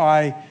politics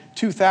by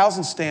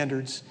 2000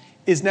 standards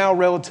is now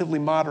relatively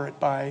moderate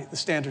by the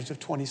standards of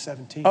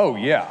 2017. Oh,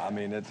 yeah. I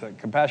mean, it's a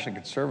compassionate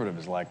conservative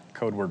is like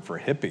code word for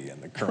hippie in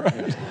the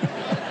current.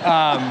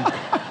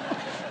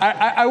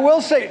 I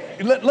will say,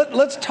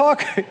 let's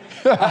talk.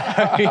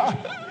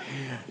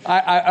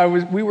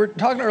 We were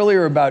talking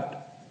earlier about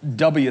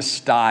W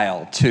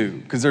style too,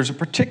 because there's a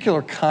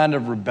particular kind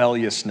of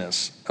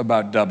rebelliousness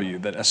about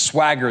W, a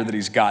swagger that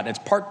he's got. It's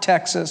part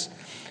Texas.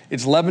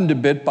 It's leavened a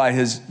bit by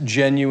his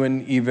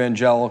genuine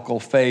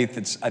evangelical faith.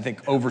 It's, I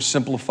think,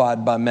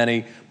 oversimplified by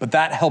many, but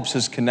that helps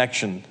his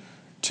connection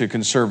to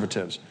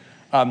conservatives.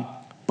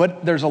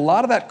 But there's a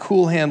lot of that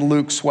Cool Hand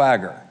Luke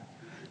swagger,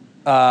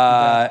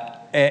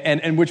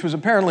 and which was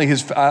apparently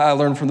I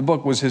learned from the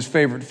book, was his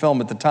favorite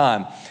film at the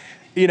time.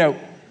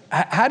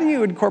 How do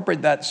you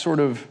incorporate that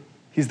sort of,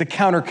 he's the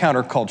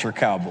counterculture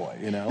cowboy,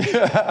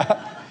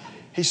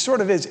 He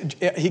sort of is.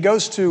 He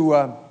goes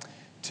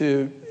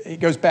he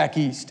goes back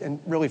east and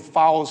really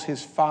follows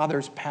his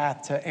father's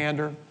path to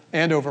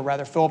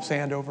Phillips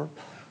Andover,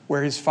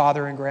 where his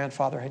father and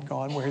grandfather had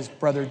gone, where his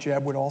brother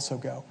Jeb would also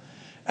go.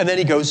 And then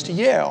he goes to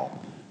Yale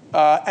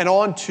and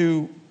on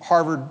to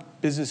Harvard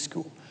Business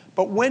School.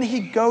 But when he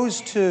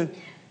goes to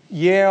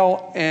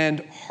Yale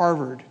and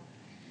Harvard,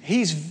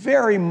 he's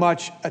very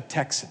much a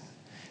Texan.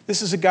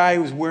 This is a guy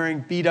who's wearing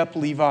beat-up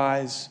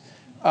Levi's,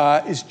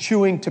 is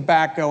chewing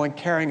tobacco and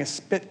carrying a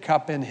spit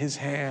cup in his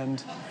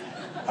hand,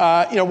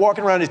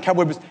 walking around his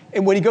cowboy boots.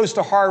 And when he goes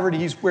to Harvard,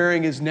 he's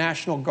wearing his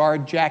National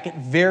Guard jacket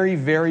very,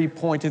 very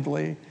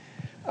pointedly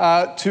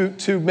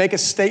to make a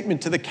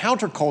statement to the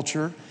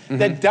counterculture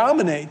that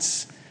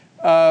dominates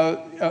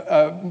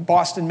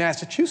Boston,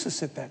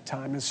 Massachusetts at that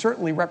time, and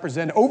certainly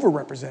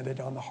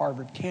overrepresented on the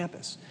Harvard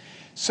campus.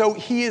 So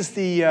he is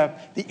the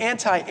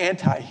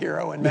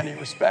anti-hero in many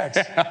respects.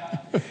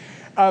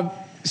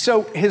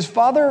 So his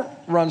father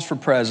runs for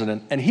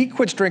president, and he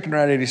quits drinking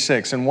around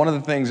 86. And one of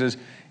the things is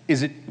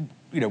it,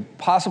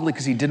 possibly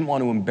because he didn't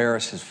want to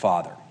embarrass his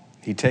father.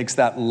 He takes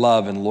that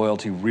love and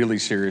loyalty really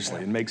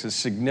seriously and makes a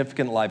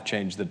significant life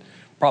change that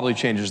probably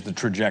changes the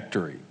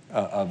trajectory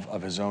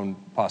of his own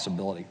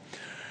possibility.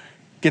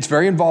 Gets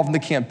very involved in the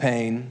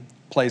campaign,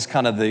 plays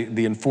kind of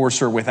the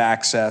enforcer with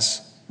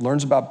access,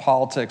 learns about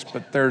politics,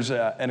 but there's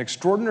an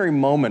extraordinary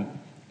moment,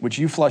 which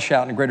you flesh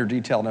out in greater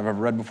detail than I've ever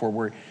read before,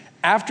 where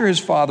after his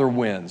father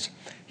wins,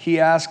 he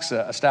asks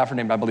a staffer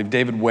named, I believe,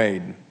 David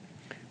Wade,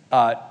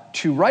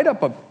 to write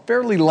up a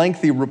fairly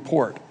lengthy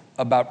report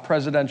about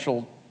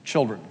presidential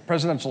children,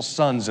 presidential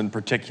sons in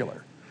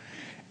particular.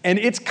 And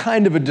it's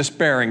kind of a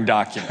despairing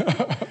document.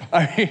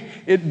 I mean,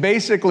 it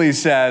basically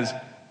says,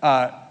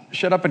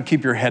 shut up and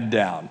keep your head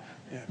down.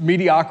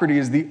 Mediocrity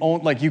is the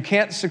only, like, you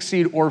can't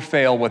succeed or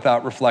fail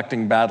without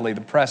reflecting badly.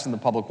 The press and the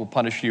public will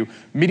punish you.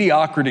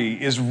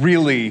 Mediocrity is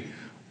really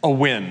a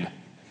win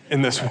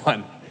in this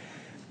one.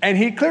 And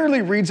he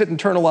clearly reads it,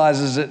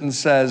 internalizes it, and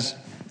says,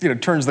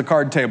 turns the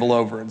card table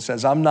over and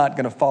says, I'm not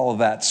going to follow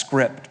that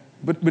script.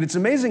 But it's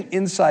amazing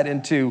insight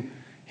into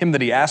him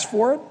that he asked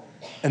for it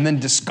and then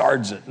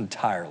discards it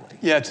entirely.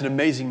 Yeah, it's an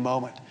amazing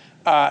moment.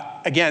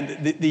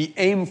 Again, the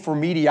aim for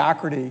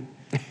mediocrity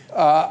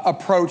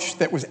approach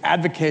that was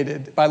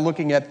advocated by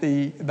looking at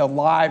the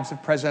lives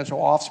of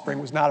presidential offspring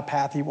was not a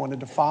path he wanted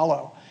to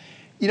follow.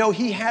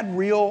 He had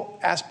real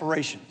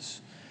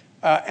aspirations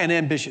and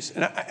ambitions.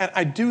 And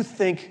I do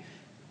think,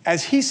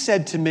 as he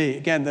said to me,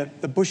 again,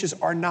 the Bushes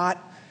are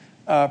not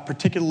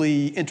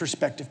particularly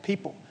introspective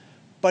people,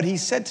 but he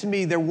said to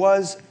me there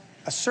was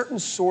a certain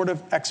sort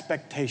of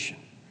expectation.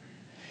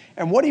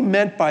 And what he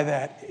meant by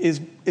that is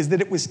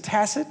that it was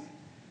tacit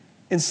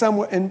in some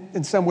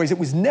ways. It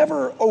was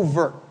never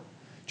overt.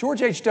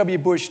 George H.W.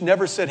 Bush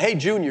never said, hey,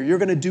 Junior, you're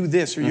going to do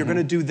this or you're going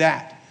to do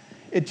that.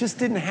 It just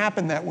didn't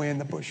happen that way in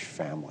the Bush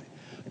family.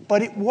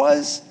 But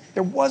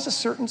there was a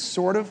certain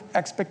sort of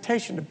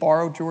expectation, to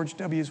borrow George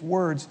W.'s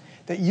words,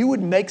 that you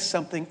would make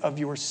something of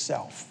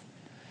yourself.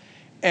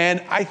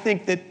 And I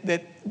think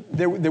that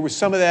there was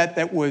some of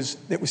that was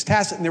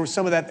tacit, and there was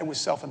some of that was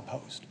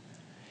self-imposed.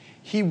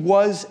 He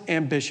was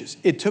ambitious.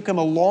 It took him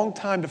a long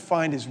time to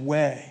find his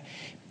way.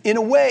 In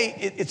a way,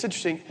 it's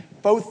interesting,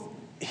 both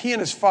he and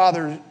his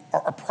father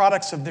are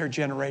products of their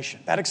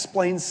generation. That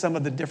explains some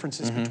of the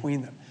differences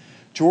between them.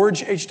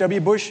 George H.W.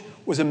 Bush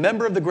was a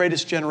member of the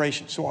greatest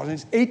generation. So on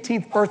his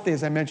 18th birthday,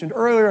 as I mentioned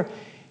earlier,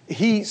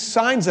 he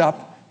signs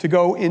up to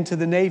go into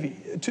the Navy,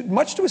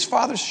 much to his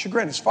father's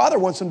chagrin. His father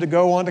wants him to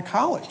go on to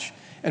college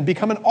and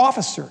become an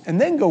officer and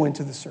then go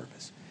into the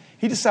service.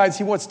 He decides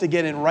he wants to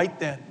get in right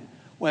then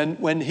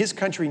when his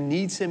country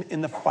needs him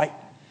in the fight.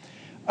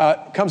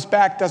 Comes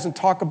back, doesn't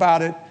talk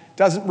about it,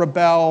 doesn't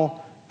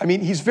rebel. I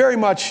mean, he's very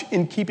much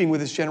in keeping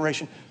with his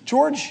generation.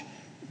 George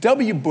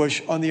W.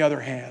 Bush, on the other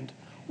hand,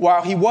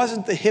 while he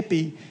wasn't the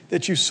hippie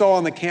that you saw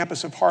on the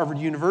campus of Harvard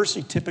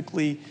University,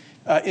 typically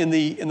in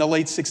the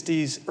late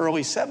 60s,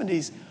 early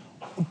 70s,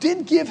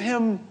 did give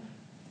him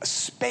a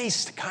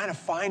space to kind of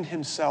find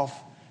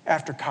himself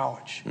after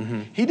college.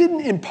 He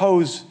didn't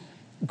impose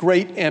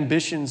great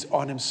ambitions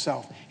on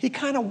himself. He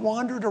kind of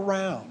wandered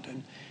around.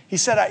 And he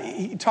said,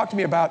 he talked to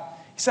me about,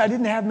 he said, I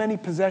didn't have many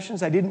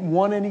possessions. I didn't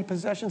want any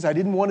possessions. I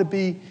didn't want to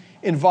be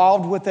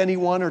involved with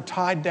anyone or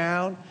tied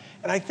down.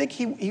 And I think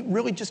he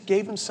really just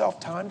gave himself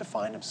time to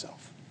find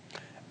himself.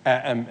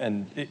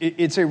 And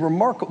it's they're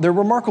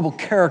remarkable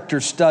character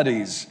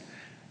studies,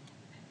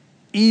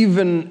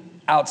 even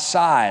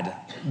outside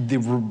the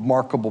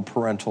remarkable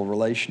parental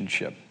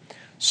relationship.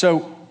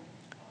 So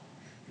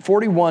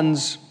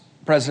 41's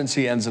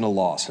presidency ends in a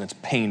loss, and it's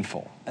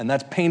painful. And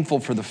that's painful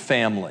for the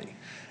family.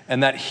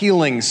 And that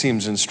healing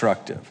seems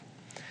instructive.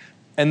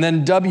 And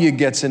then W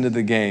gets into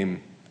the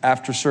game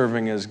after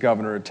serving as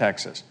governor of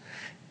Texas.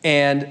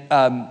 And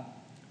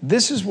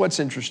this is what's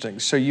interesting.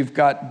 So you've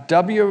got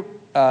W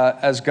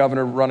as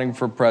governor running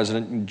for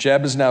president, and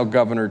Jeb is now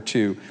governor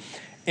too.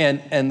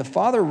 And the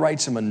father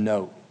writes him a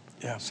note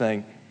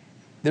saying,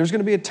 there's going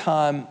to be a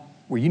time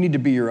where you need to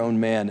be your own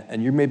man,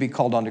 and you may be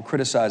called on to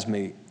criticize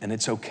me, and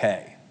it's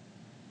okay.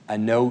 I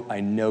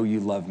know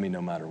you love me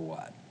no matter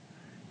what.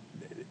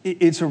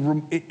 It's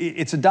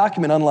a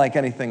document unlike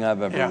anything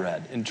I've ever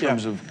read in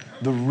terms of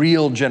the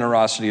real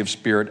generosity of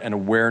spirit and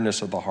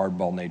awareness of the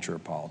hardball nature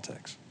of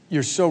politics.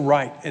 You're so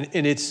right.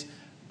 And it's,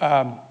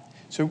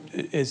 so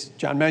as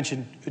John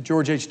mentioned,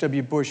 George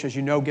H.W. Bush, as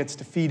you know, gets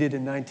defeated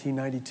in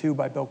 1992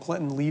 by Bill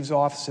Clinton, leaves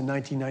office in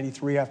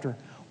 1993 after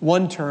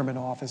one term in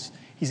office.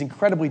 He's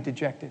incredibly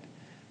dejected,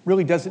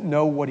 really doesn't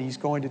know what he's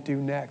going to do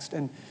next.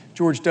 And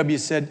George W.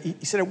 said,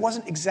 he said it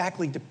wasn't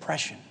exactly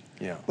depression,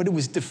 but it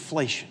was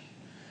deflation.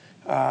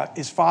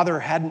 His father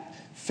hadn't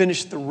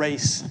finished the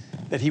race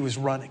that he was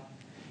running.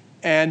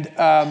 And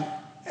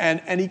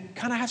he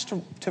kind of has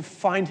to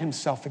find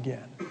himself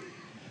again.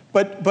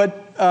 But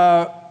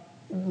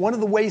one of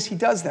the ways he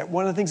does that,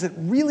 one of the things that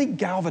really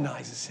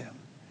galvanizes him,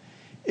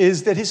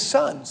 is that his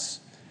sons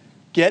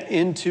get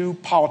into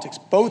politics.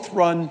 Both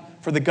run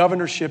for the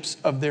governorships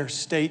of their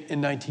state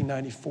in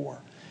 1994.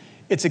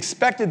 It's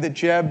expected that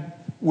Jeb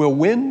will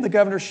win the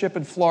governorship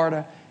in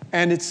Florida,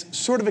 and it's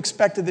sort of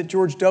expected that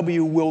George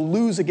W. will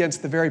lose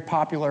against the very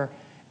popular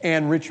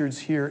Ann Richards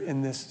here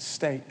in this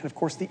state. And of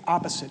course, the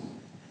opposite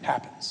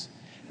happens.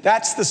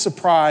 That's the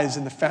surprise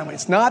in the family.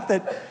 It's not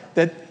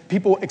that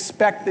people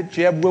expect that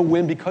Jeb will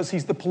win because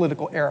he's the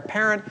political heir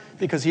apparent,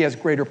 because he has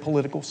greater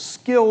political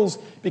skills,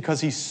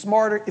 because he's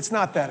smarter. It's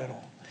not that at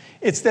all.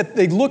 It's that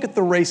they look at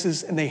the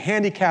races and they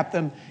handicap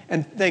them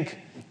and think,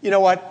 you know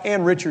what,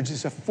 Ann Richards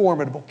is a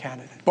formidable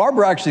candidate.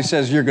 Barbara actually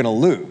says you're going to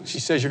lose. She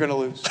says you're going to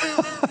lose.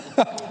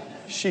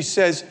 She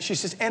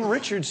says, Ann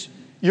Richards,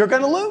 you're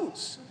going to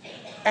lose.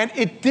 And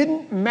it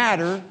didn't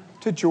matter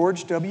to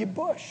George W.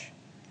 Bush.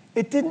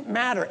 It didn't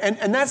matter.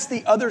 And that's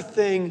the other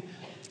thing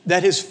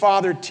that his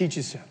father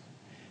teaches him.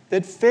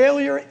 that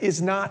failure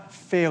is not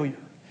failure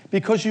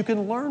because you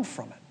can learn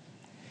from it.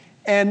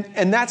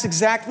 And that's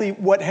exactly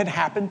what had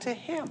happened to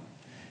him.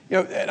 You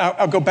know, and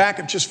I'll go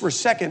back just for a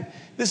second.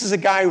 This is a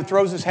guy who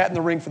throws his hat in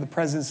the ring for the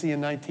presidency in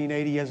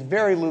 1980. He has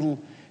very little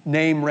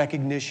name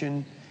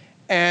recognition.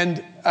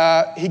 And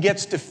he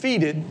gets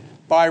defeated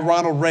by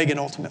Ronald Reagan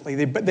ultimately.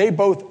 They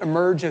both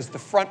emerge as the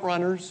front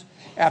runners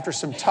after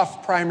some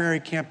tough primary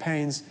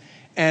campaigns,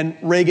 and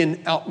Reagan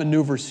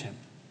outmaneuvers him,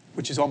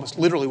 which is almost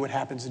literally what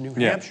happens in New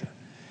Hampshire.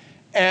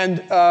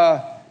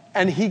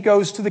 And he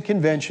goes to the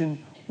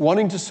convention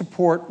wanting to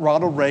support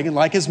Ronald Reagan,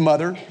 like his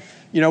mother,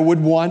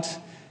 would want.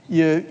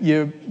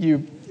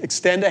 You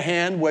extend a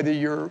hand, whether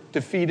you're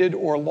defeated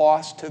or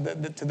lost, to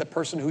the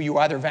person who you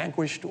either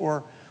vanquished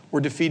or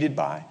were defeated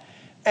by.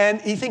 And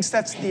he thinks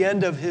that's the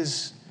end of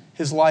his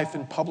life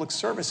in public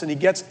service. And he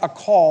gets a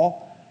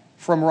call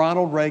from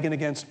Ronald Reagan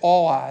against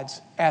all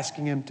odds,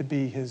 asking him to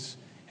be his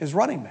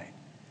running mate.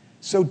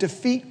 So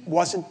defeat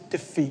wasn't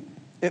defeat.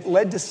 It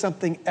led to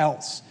something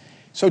else.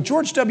 So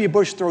George W.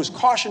 Bush throws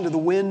caution to the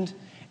wind,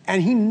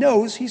 and he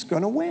knows he's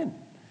going to win.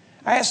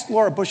 I asked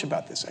Laura Bush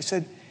about this. I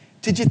said,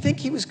 did you think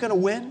he was going to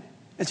win?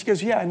 And she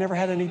goes, yeah, I never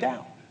had any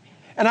doubt.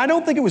 And I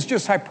don't think it was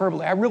just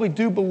hyperbole. I really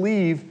do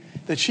believe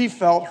that she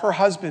felt her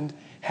husband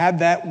had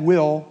that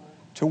will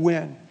to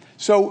win.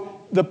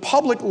 So the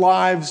public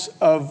lives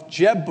of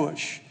Jeb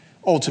Bush,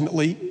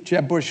 ultimately,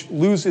 Jeb Bush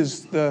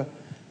loses the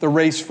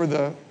race for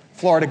the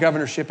Florida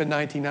governorship in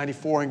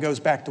 1994 and goes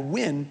back to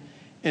win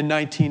in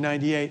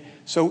 1998.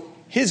 So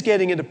his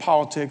getting into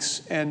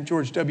politics and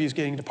George W.'s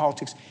getting into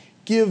politics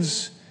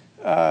gives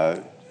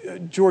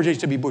George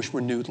H.W. Bush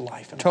renewed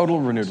life. Total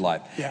renewed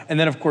life. Yeah. And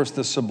then, of course,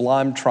 the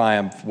sublime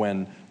triumph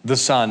when the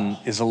son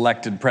is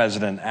elected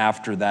president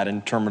after that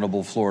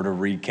interminable Florida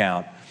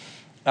recount.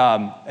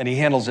 And he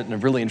handles it in a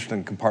really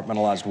interesting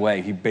compartmentalized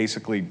way.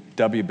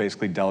 W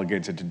basically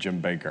delegates it to Jim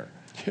Baker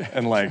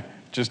and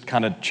just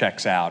kind of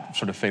checks out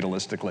sort of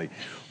fatalistically.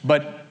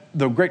 But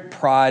the great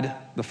pride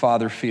the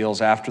father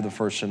feels after the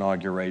first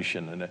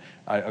inauguration, and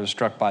I was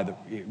struck by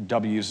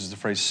W uses the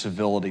phrase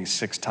civility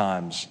 6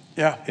 times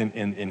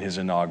in his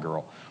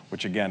inaugural,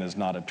 which again is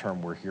not a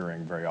term we're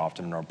hearing very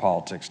often in our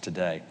politics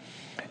today.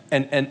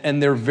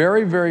 And they're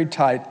very, very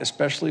tight,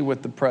 especially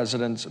with the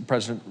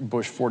President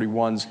Bush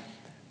 41's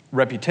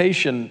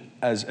reputation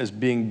as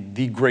being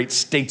the great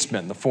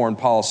statesman, the foreign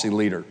policy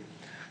leader.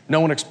 No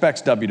one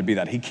expects W to be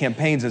that. He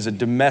campaigns as a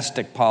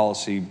domestic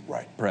policy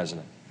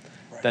president.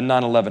 Right. Then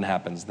 9/11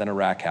 happens, then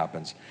Iraq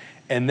happens.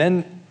 And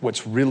then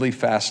what's really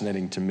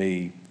fascinating to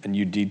me, and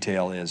you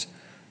detail, is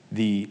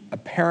the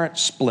apparent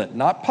split,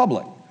 not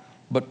public,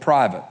 but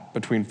private,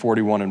 between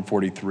 41 and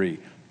 43,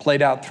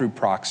 played out through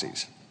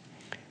proxies.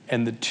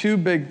 And the 2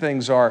 big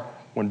things are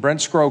when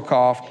Brent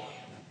Scowcroft,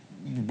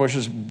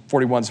 Bush's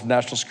 41's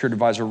national security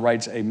advisor,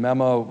 writes an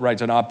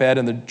op-ed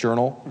in the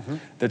Journal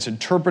that's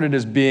interpreted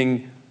as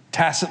being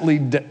tacitly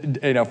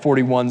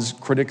 41's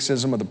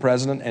criticism of the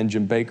president and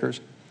Jim Baker's.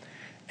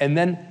 And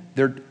then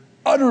there are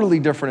utterly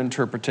different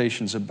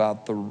interpretations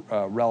about the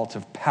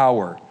relative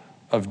power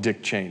of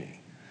Dick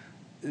Cheney.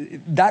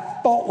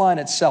 That fault line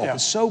itself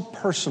is so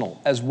personal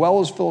as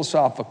well as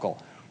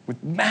philosophical,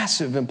 with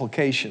massive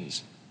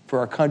implications for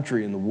our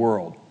country and the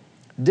world.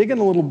 Dig in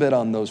a little bit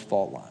on those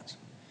fault lines.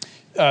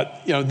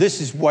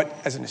 This is what,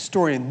 as an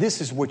historian,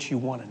 this is what you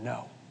want to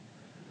know.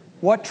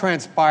 What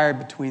transpired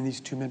between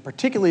these 2 men,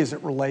 particularly as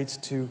it relates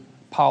to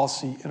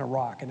policy in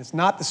Iraq? And it's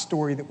not the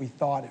story that we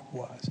thought it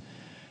was.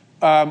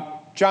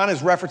 John is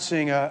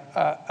referencing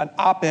an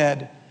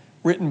op-ed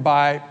written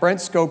by Brent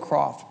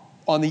Scowcroft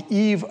on the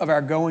eve of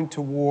our going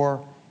to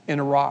war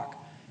in Iraq.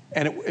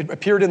 And it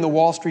appeared in the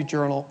Wall Street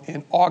Journal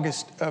in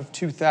August of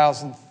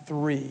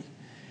 2003.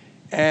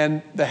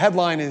 And the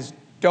headline is,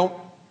 Don't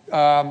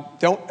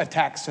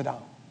attack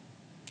Saddam.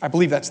 I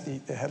believe that's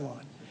the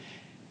headline.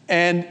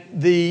 And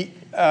did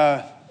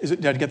I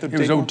get the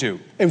date? It was 02.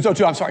 It was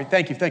 02, I'm sorry.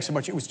 Thank you, thanks so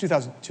much. It was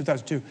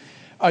 2002.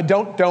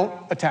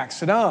 Don't attack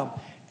Saddam.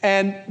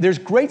 And there's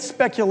great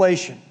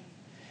speculation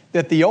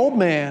that the old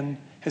man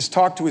has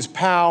talked to his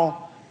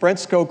pal, Brent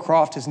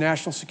Scowcroft, his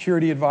national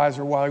security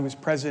advisor while he was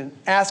president,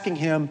 asking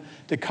him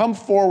to come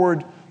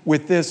forward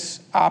with this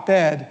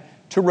op-ed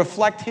to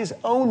reflect his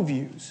own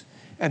views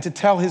and to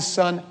tell his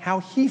son how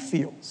he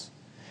feels.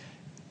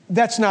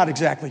 That's not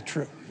exactly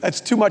true. That's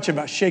too much of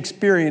a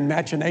Shakespearean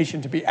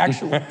imagination to be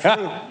actually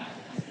true.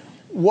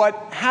 What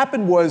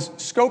happened was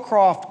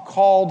Scowcroft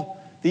called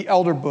the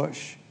elder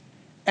Bush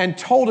and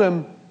told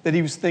him that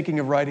he was thinking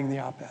of writing the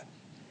op-ed.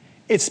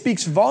 It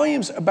speaks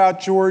volumes about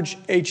George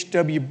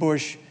H.W.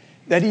 Bush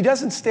that he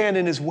doesn't stand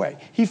in his way.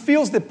 He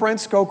feels that Brent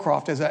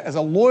Scowcroft, as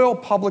a loyal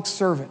public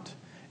servant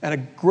and a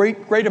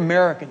great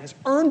American, has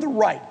earned the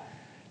right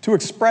to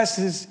express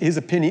his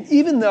opinion,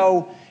 even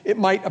though it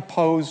might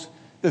oppose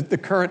the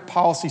current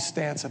policy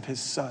stance of his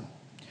son.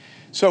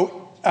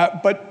 So,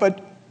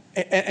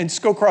 and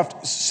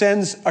Scowcroft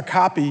sends a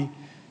copy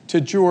to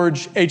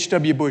George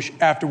H.W. Bush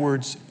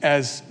afterwards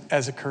as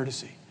a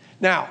courtesy.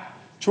 Now,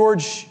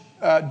 George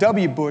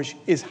W. Bush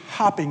is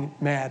hopping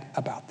mad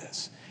about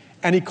this.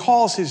 And he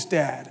calls his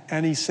dad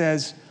and he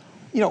says,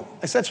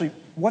 essentially,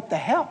 what the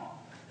hell?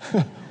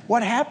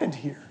 What happened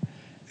here?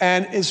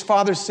 And his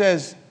father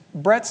says,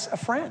 Brett's a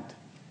friend.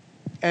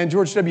 And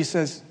George W.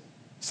 says,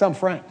 some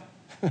friend.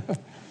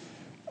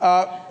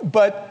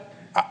 But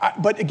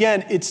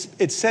again,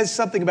 it says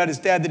something about his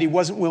dad that he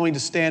wasn't willing to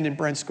stand in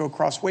Brent's go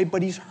across way,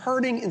 but he's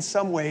hurting in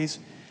some ways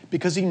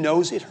because he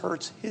knows it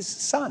hurts his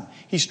son.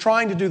 He's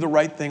trying to do the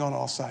right thing on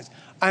all sides.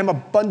 I'm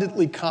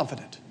abundantly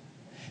confident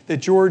that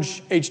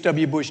George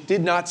H.W. Bush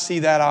did not see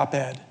that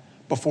op-ed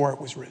before it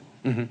was written.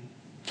 Mm-hmm.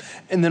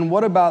 And then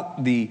what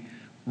about the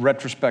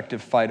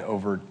retrospective fight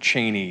over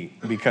Cheney?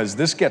 Because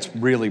this gets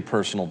really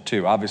personal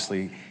too.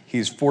 Obviously,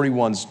 he's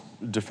 41's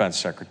defense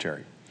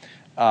secretary.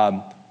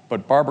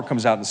 But Barbara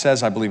comes out and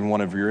says, I believe in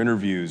one of your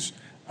interviews,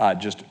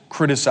 just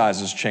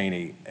criticizes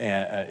Cheney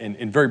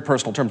in very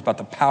personal terms about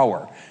the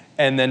power.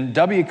 And then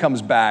W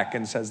comes back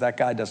and says that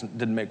guy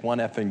didn't make one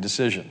effing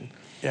decision.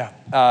 Yeah.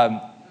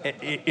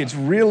 It's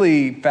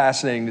really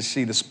fascinating to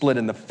see the split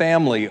in the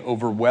family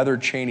over whether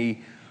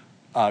Cheney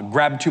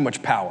grabbed too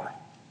much power.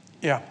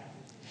 Yeah.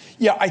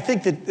 Yeah, I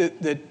think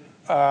that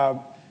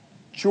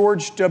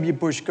George W.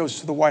 Bush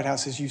goes to the White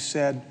House, as you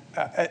said,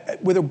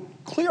 with a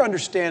clear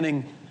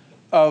understanding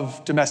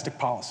of domestic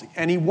policy.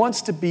 And he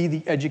wants to be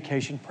the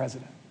education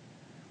president.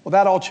 Well,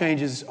 that all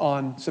changes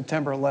on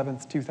September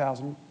 11th,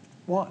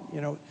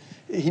 2001.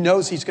 He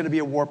knows he's going to be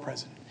a war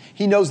president.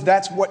 He knows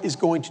that's what is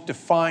going to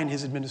define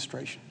his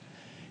administration.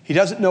 He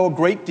doesn't know a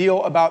great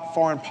deal about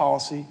foreign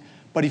policy,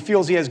 but he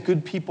feels he has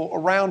good people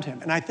around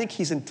him. And I think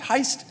he's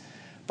enticed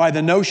by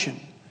the notion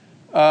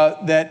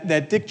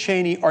that Dick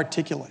Cheney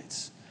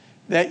articulates,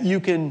 that you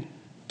can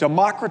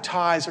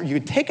democratize, or you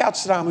can take out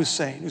Saddam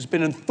Hussein, who's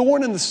been a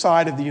thorn in the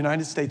side of the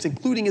United States,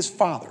 including his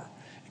father,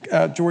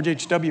 George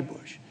H.W.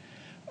 Bush,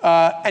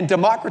 and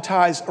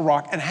democratize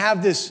Iraq and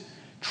have this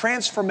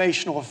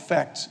transformational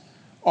effect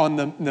on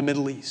the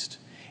Middle East.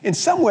 In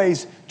some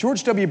ways,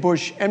 George W.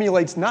 Bush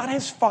emulates not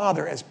his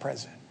father as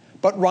president,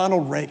 but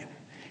Ronald Reagan.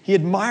 He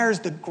admires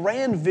the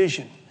grand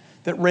vision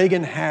that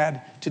Reagan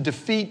had to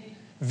defeat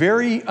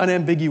very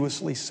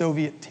unambiguously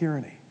Soviet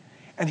tyranny.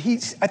 And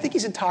I think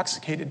he's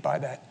intoxicated by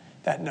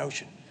that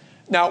notion.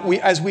 Now,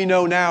 as we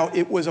know now,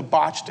 it was a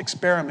botched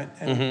experiment,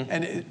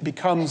 and it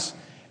becomes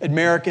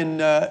American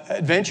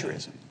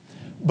adventurism.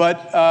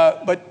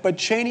 But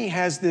Cheney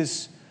has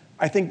this,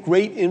 I think,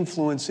 great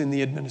influence in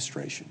the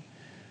administration.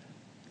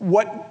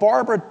 What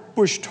Barbara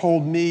Bush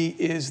told me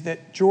is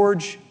that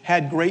George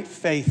had great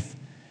faith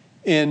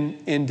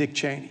in Dick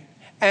Cheney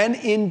and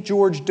in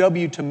George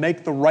W. to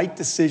make the right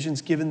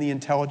decisions given the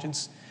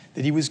intelligence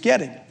that he was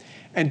getting.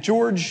 And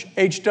George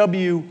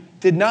H.W.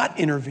 did not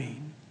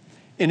intervene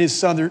in his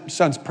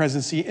son's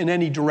presidency in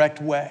any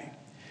direct way.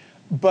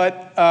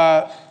 But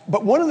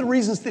one of the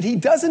reasons that he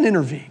doesn't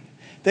intervene,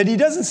 that he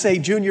doesn't say,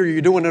 Junior,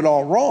 you're doing it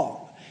all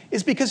wrong,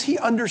 is because he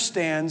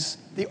understands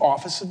the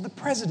office of the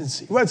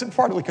presidency. Well, it's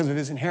partly because of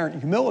his inherent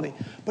humility,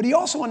 but he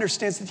also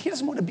understands that he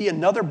doesn't want to be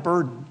another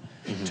burden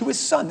to his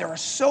son. There are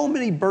so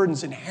many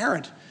burdens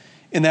inherent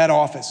in that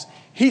office.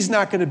 He's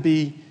not going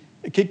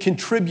to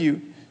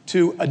contribute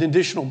to an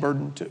additional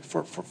burden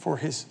for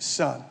his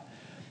son.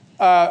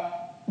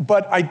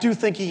 But I do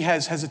think he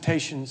has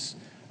hesitations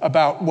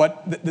about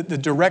what the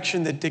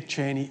direction that Dick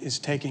Cheney is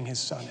taking his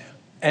son in.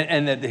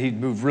 And that he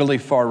moved really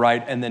far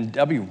right, and then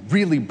W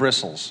really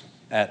bristles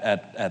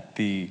at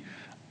the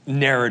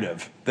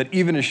narrative that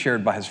even is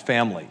shared by his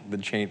family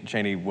that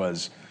Cheney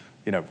was,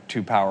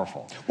 too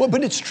powerful. Well,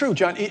 but it's true,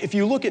 John. If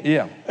you look at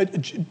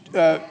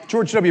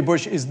George W.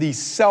 Bush is the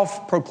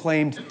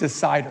self-proclaimed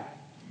decider.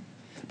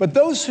 But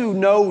those who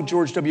know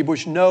George W.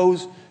 Bush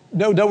know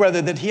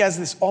rather that he has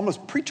this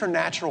almost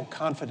preternatural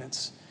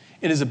confidence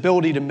in his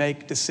ability to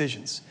make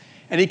decisions.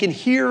 And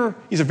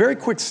he's a very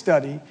quick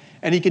study,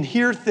 and he can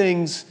hear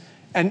things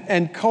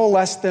and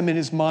coalesce them in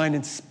his mind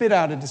and spit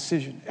out a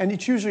decision. And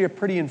it's usually a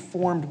pretty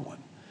informed one.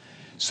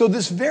 So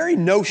this very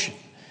notion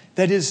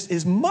that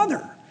his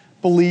mother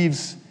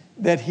believes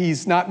that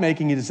he's not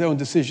making his own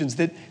decisions,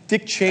 that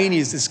Dick Cheney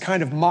is this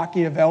kind of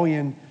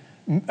Machiavellian,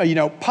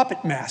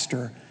 puppet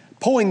master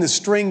pulling the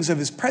strings of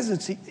his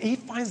presidency, he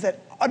finds that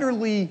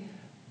utterly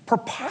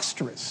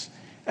preposterous.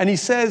 And he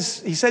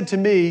said to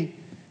me,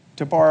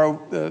 to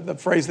borrow the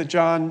phrase that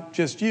John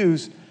just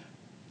used,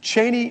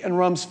 Cheney and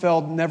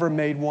Rumsfeld never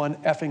made one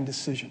effing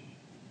decision.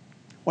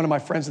 One of my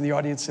friends in the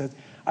audience said,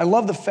 I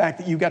love the fact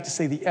that you got to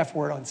say the F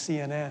word on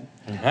CNN.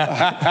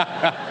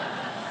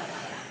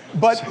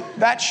 But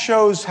that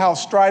shows how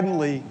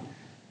stridently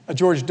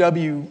George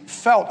W.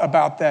 felt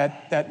about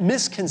that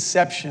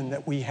misconception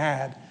that we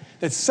had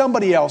that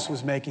somebody else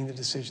was making the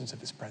decisions of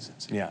his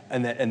presidency. Yeah,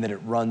 and that it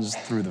runs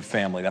through the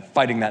family, that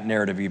fighting that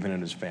narrative even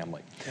in his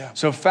family. Yeah.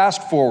 So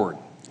fast forward,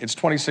 it's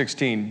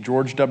 2016.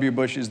 George W.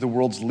 Bush is the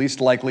world's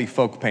least likely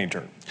folk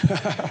painter.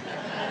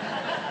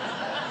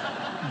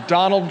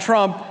 Donald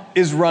Trump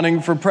is running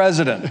for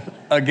president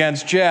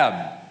against Jeb.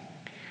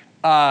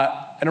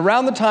 And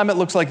around the time it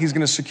looks like he's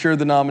going to secure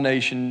the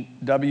nomination,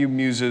 W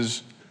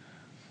muses,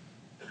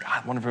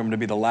 God, I wonder if I'm going to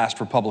be the last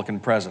Republican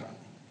president.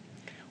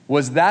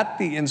 Was that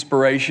the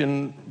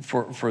inspiration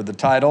for the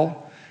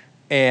title?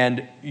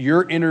 And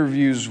your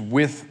interviews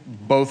with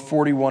both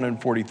 41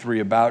 and 43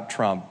 about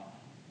Trump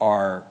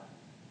are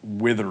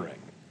withering.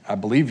 I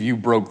believe you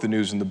broke the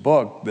news in the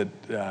book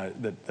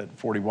that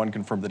 41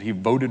 confirmed that he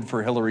voted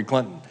for Hillary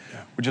Clinton,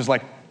 which is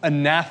like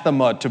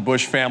anathema to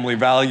Bush family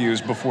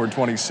values before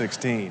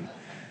 2016.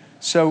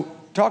 So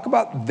talk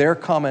about their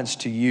comments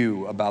to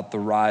you about the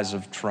rise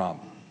of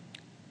Trump,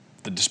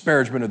 the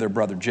disparagement of their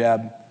brother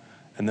Jeb,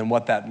 and then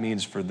what that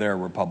means for their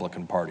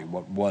Republican Party.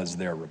 What was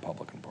their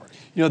Republican Party?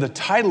 You know, the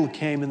title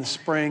came in the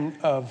spring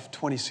of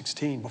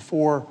 2016,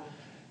 before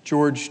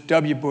George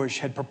W. Bush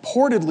had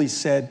purportedly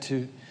said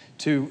to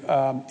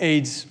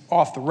aides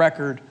off the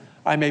record,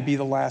 "I may be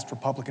the last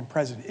Republican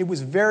president." It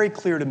was very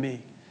clear to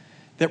me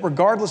that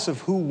regardless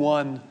of who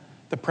won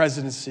the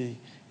presidency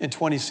in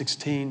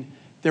 2016,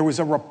 there was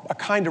a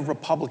kind of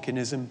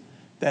republicanism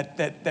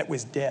that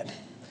was dead.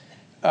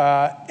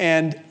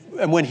 And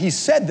when he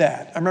said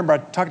that, I remember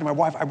talking to my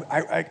wife,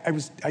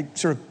 I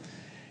sort of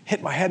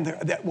hit my head,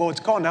 and well, it's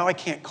gone, now I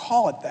can't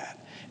call it that.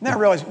 And then I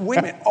realized, wait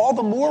a minute, all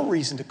the more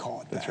reason to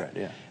call it that. That's right,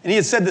 yeah. And he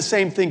had said the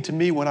same thing to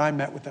me when I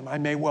met with him. I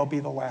may well be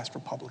the last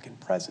Republican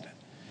president.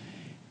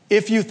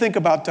 If you think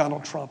about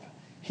Donald Trump,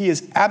 he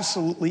is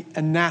absolutely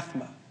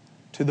anathema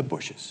to the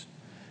Bushes.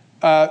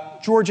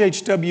 George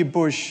H.W.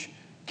 Bush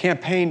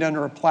campaigned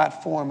under a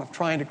platform of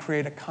trying to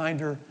create a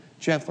kinder,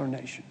 gentler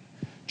nation.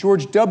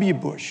 George W.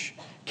 Bush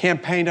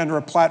campaigned under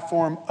a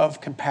platform of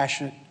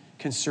compassionate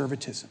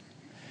conservatism.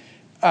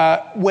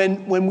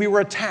 When we were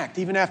attacked,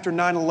 even after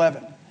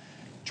 9/11,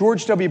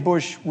 George W.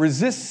 Bush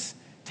resists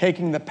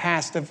taking the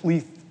path of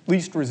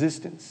least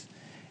resistance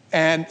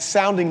and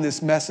sounding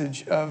this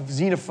message of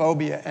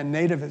xenophobia and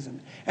nativism,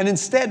 and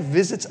instead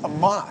visits a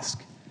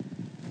mosque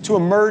to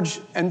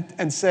emerge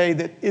and say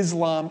that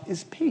Islam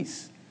is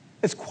peace.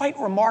 It's quite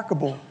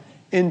remarkable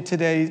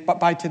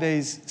by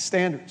today's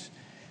standards.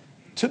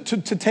 To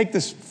take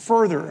this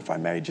further, if I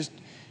may,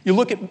 you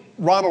look at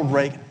Ronald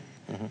Reagan.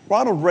 Mm-hmm.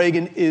 Ronald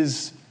Reagan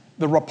is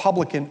the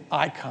Republican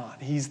icon.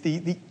 He's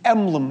the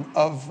emblem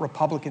of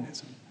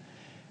republicanism.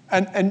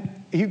 And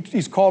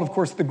he's called, of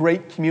course, the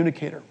great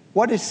communicator.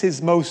 What is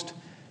his most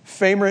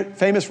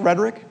famous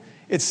rhetoric?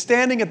 It's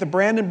standing at the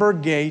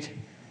Brandenburg Gate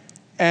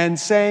and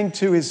saying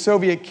to his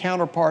Soviet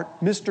counterpart,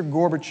 "Mr.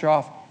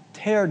 Gorbachev,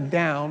 tear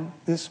down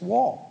this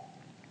wall."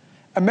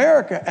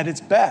 America, at its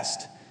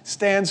best,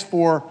 stands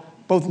for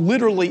both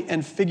literally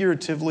and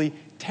figuratively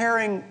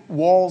tearing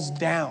walls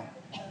down,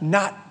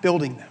 not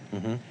building them.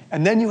 Mm-hmm.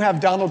 And then you have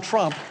Donald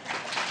Trump.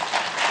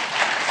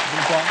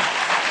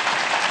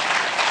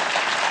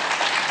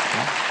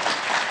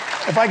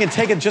 If I can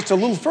take it just a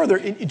little further,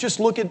 you just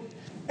look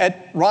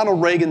at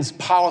Ronald Reagan's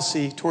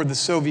policy toward the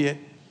Soviet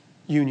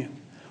Union,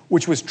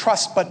 which was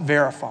trust but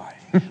verify.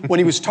 When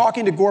he was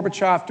talking to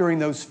Gorbachev during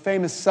those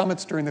famous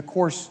summits during the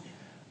course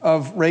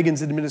of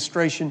Reagan's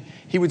administration,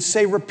 he would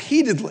say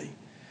repeatedly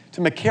to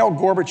Mikhail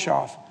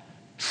Gorbachev,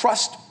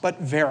 "Trust but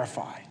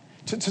verify."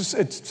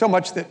 It's so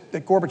much that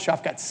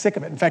Gorbachev got sick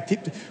of it. In fact,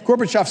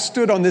 Gorbachev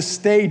stood on this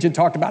stage and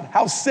talked about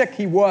how sick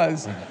he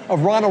was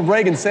of Ronald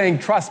Reagan saying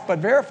 "trust but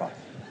verify."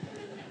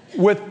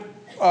 With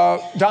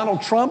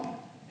Donald Trump,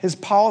 his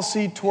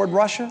policy toward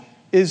Russia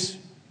is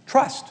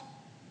trust.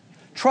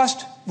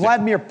 Trust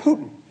Vladimir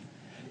Putin,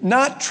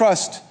 not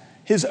trust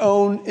his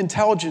own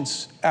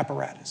intelligence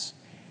apparatus.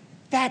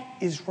 That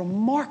is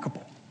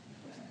remarkable.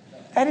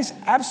 That is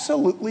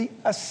absolutely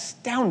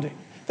astounding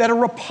that a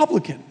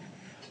Republican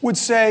would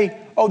say,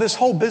 "Oh, this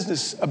whole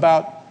business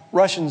about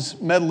Russians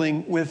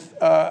meddling with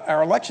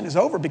our election is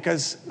over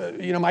because,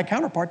 my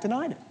counterpart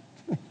denied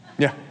it."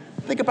 Yeah.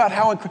 Think about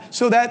how,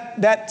 so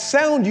that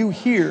sound you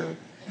hear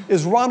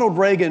is Ronald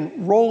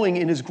Reagan rolling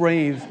in his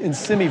grave in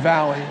Simi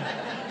Valley,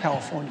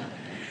 California.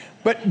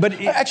 But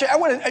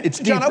actually,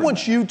 John, I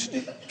want you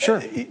to,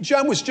 sure.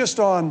 John was just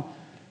on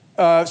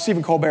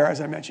Stephen Colbert, as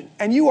I mentioned,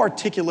 and you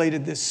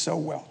articulated this so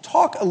well.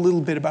 Talk a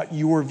little bit about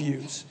your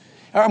views.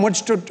 I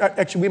want you to,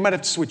 actually, we might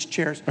have to switch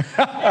chairs.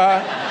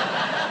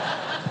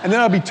 And then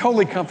I'll be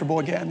totally comfortable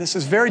again. This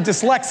is very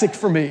dyslexic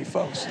for me,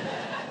 folks.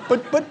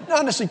 But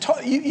honestly,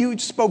 you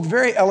spoke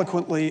very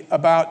eloquently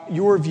about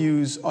your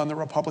views on the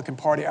Republican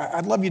Party.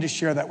 I'd love you to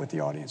share that with the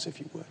audience, if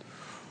you would.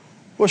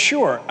 Well,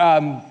 sure.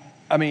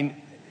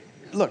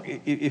 Look,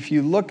 if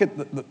you look at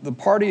the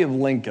party of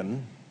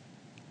Lincoln,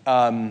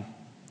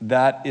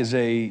 that is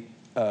a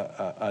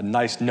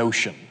nice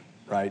notion,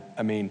 right?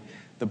 I mean,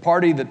 the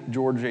party that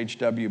George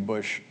H.W.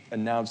 Bush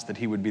announced that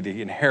he would be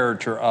the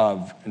inheritor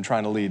of and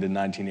trying to lead in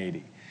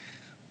 1980.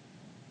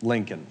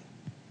 Lincoln,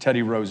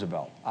 Teddy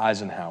Roosevelt,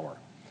 Eisenhower.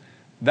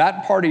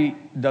 That party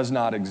does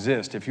not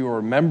exist. If you are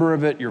a member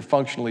of it, you're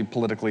functionally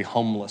politically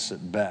homeless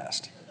at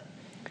best.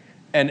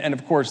 And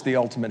of course, the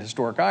ultimate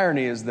historic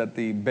irony is that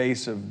the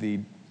base of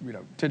the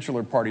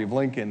titular party of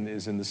Lincoln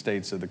is in the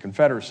states of the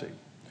Confederacy.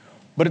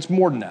 But it's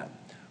more than that,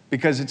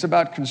 because it's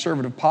about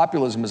conservative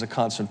populism as a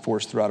constant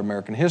force throughout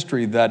American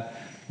history that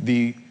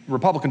the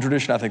Republican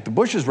tradition I think the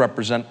Bushes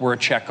represent were a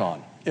check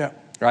on. Yeah.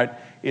 Right?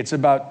 It's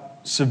about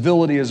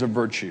civility as a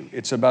virtue.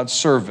 It's about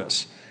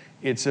service.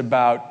 It's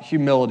about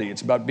humility.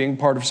 It's about being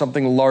part of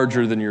something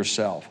larger than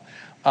yourself.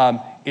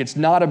 It's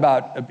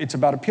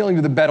about appealing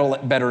to the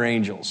better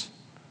angels,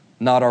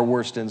 not our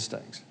worst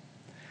instincts.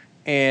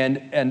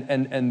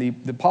 And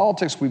the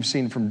politics we've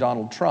seen from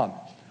Donald Trump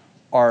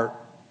are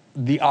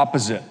the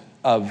opposite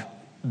of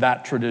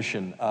that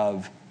tradition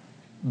of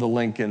the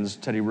Lincolns,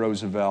 Teddy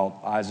Roosevelt,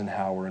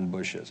 Eisenhower, and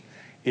Bushes.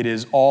 It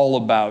is all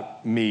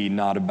about me,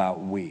 not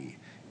about we.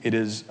 It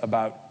is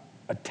about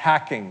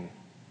attacking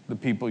the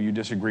people you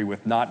disagree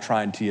with, not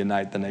trying to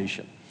unite the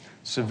nation.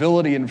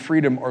 Civility and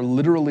freedom are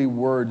literally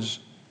words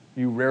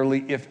you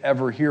rarely, if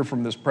ever, hear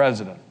from this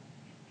president,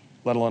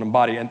 let alone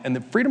embody. And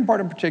the freedom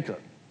part in particular,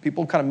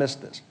 people kind of miss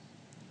this.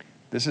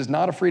 This is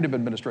not a freedom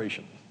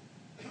administration.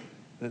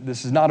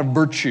 This is not a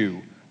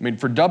virtue. I mean,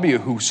 for W,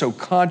 who so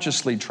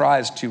consciously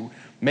tries to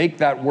make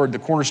that word the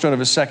cornerstone of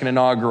his second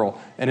inaugural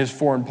and his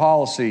foreign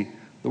policy,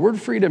 the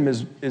word freedom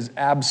is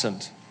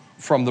absent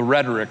from the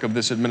rhetoric of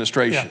this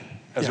administration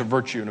as a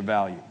virtue and a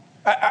value.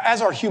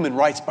 As are human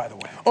rights, by the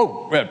way.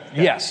 Oh,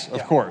 yes,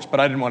 of course, but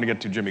I didn't want to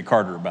get too Jimmy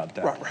Carter about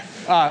that. Right.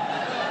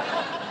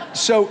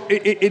 So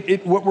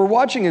what we're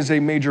watching is a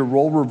major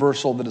role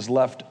reversal that has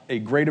left a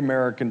great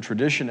American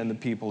tradition and the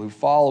people who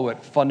follow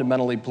it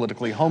fundamentally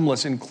politically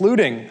homeless,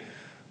 including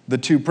the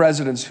two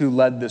presidents who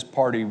led this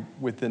party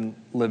within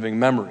living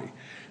memory.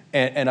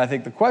 And I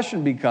think the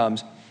question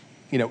becomes,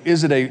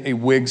 is it a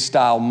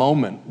Whig-style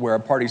moment where a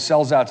party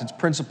sells out its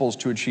principles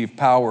to achieve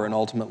power and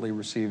ultimately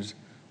receives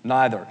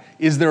neither?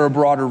 Is there a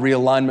broader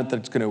realignment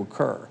that's going to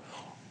occur?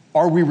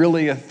 Are we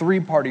really a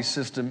three-party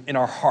system in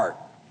our heart?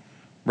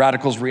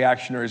 Radicals,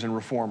 reactionaries, and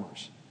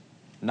reformers,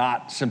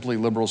 not simply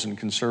liberals and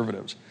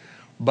conservatives.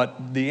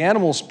 But the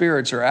animal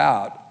spirits are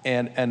out,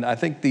 and I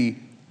think the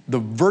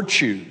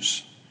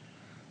virtues,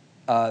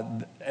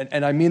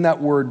 and I mean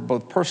that word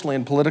both personally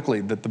and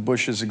politically, that the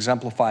Bushes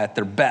exemplify at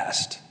their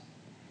best.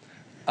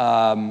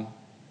 And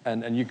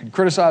you can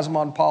criticize them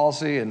on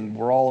policy, and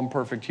we're all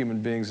imperfect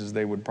human beings, as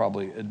they would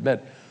probably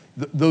admit.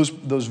 Those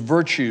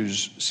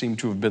virtues seem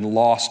to have been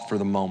lost for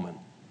the moment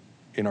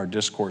in our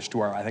discourse,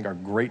 to I think our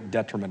great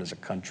detriment as a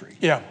country.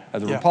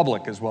 As a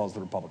republic as well as the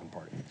Republican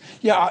Party.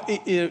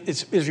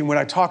 It's interesting. When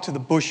I talked to the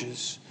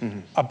Bushes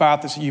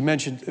about this, you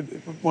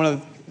mentioned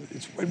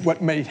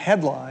what made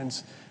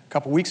headlines a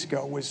couple weeks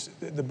ago was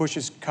the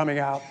Bushes coming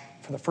out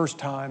for the first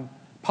time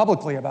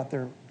publicly about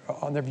their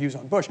views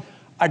on Bush.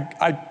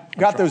 I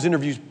got those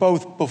interviews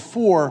both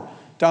before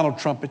Donald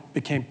Trump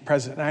became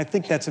president. And I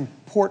think that's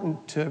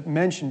important to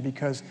mention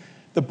because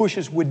the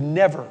Bushes would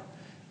never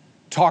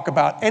talk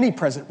about any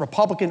president,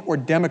 Republican or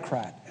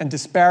Democrat, and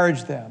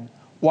disparage them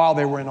while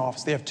they were in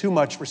office. They have too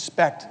much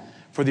respect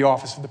for the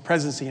office of the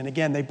presidency. And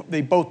again,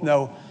 they both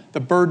know the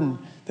burden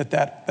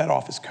that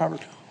office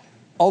covered.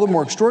 All the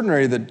more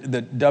extraordinary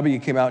that W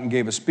came out and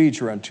gave a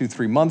speech around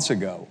 2-3 months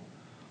ago.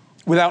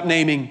 Without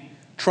naming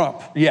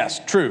Trump. Yes,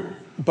 true.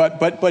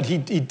 But he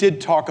did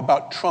talk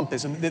about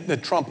Trumpism, the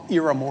Trump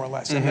era more or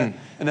less, and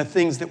the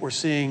things that we're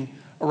seeing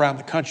around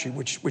the country,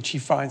 which he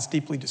finds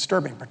deeply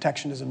disturbing,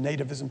 protectionism,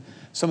 nativism,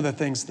 some of the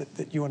things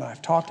that you and I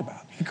have talked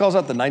about. He calls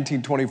out the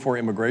 1924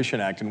 Immigration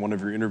Act in one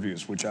of your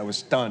interviews, which I was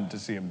stunned to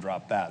see him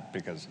drop that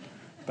because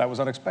that was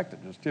unexpected.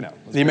 Just,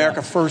 the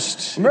America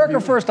First.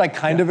 America First I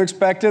kind of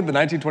expected. The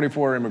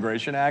 1924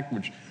 Immigration Act,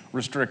 which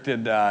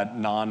restricted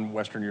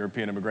non-Western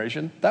European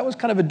immigration, that was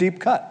kind of a deep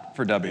cut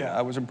for W.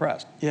 I was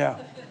impressed. Yeah.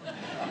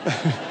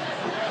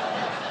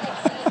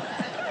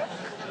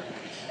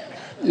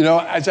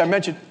 As I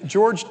mentioned,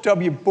 George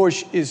W.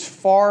 Bush is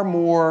far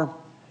more,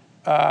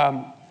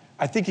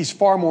 I think he's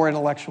far more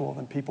intellectual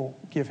than people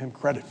give him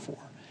credit for.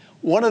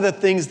 One of the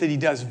things that he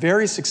does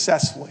very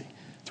successfully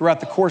throughout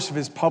the course of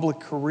his public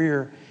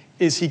career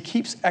is he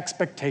keeps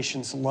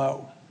expectations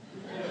low.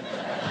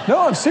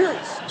 No, I'm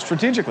serious.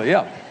 Strategically,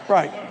 yeah.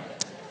 Right.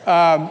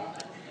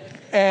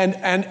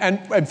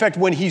 And in fact,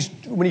 when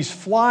he's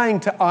flying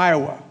to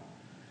Iowa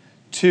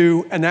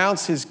to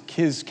announce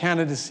his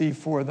candidacy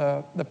for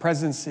the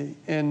presidency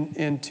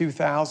in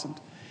 2000,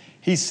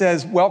 he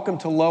says, "Welcome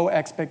to low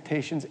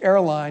expectations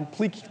airline.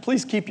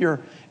 Please keep your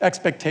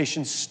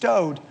expectations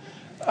stowed."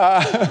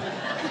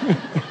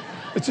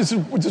 It's just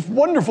a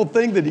wonderful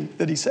thing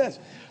that he says.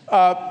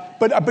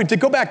 But to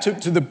go back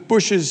to the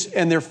Bushes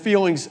and their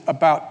feelings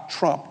about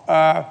Trump,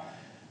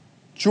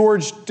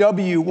 George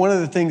W., one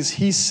of the things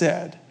he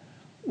said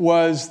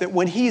was that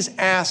when he's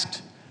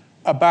asked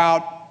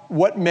about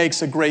what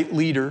makes a great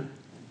leader,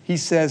 he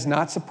says,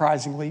 not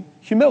surprisingly,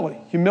 humility.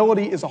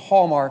 Humility is a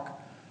hallmark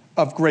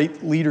of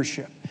great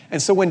leadership.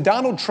 And so when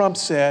Donald Trump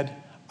said,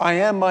 "I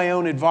am my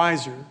own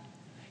advisor,"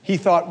 he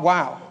thought,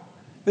 wow,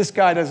 this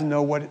guy doesn't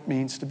know what it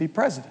means to be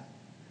president.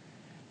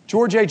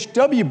 George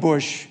H.W.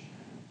 Bush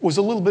was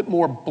a little bit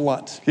more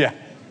blunt. Yeah.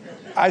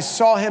 I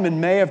saw him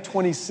in May of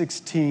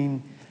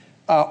 2016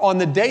 on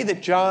the day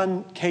that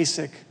John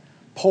Kasich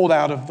pulled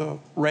out of the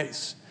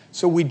race.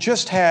 So we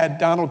just had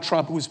Donald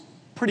Trump, who was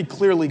pretty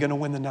clearly going to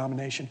win the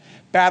nomination,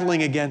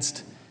 battling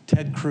against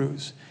Ted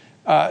Cruz.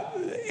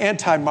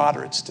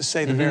 Anti-moderates, to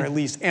say the very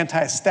least,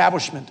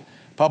 anti-establishment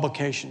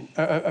politicians.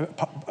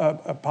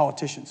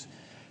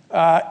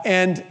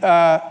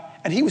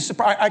 And he was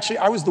surprised. Actually,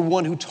 I was the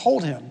one who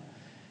told him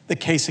that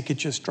Kasich had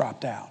just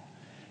dropped out.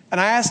 And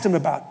I asked him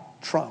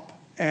about Trump.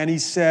 And he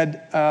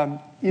said, I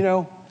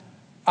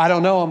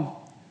don't know him,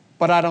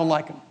 but I don't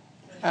like him.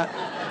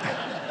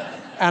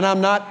 And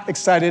I'm not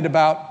excited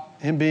about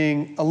him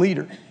being a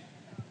leader.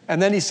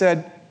 And then he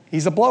said,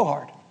 he's a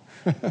blowhard.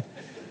 But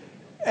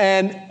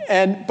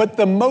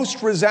the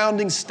most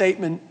resounding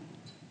statement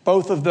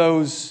both of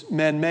those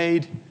men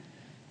made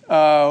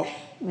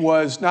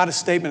was not a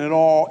statement at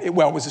all. It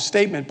was a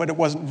statement, but it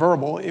wasn't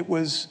verbal. It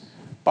was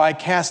by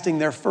casting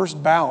their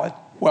first ballot,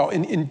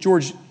 in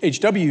George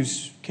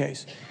H.W.'s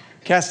case,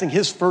 casting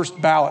his first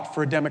ballot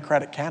for a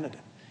Democratic candidate.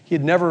 He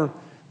had never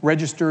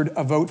registered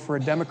a vote for a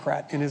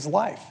Democrat in his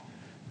life.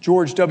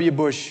 George W.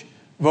 Bush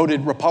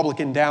voted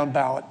Republican down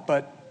ballot,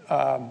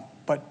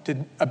 but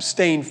did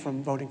abstain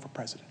from voting for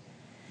president.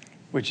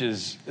 Which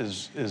is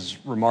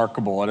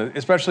remarkable, and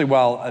especially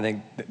while I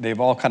think they've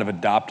all kind of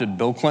adopted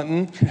Bill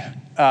Clinton.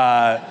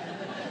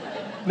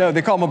 No,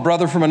 they call him a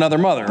brother from another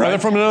mother, Brother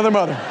right? from another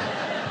mother.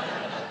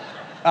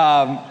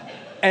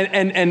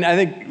 And I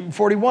think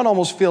 41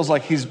 almost feels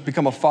like he's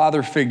become a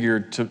father figure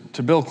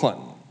to Bill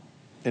Clinton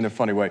in a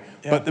funny way.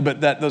 Yeah. But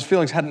those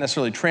feelings hadn't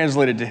necessarily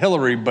translated to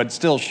Hillary, but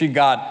still she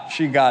got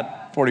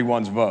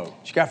 41's vote.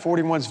 She got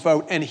 41's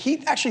vote, and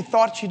he actually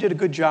thought she did a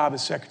good job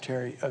as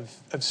Secretary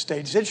of State.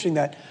 It's interesting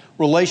that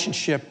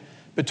relationship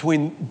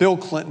between Bill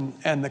Clinton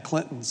and the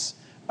Clintons.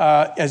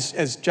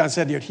 As John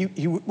said,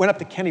 he went up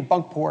to Kenny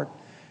Bunkport,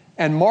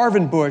 and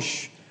Marvin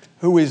Bush,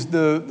 who is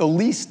the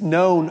least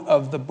known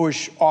of the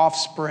Bush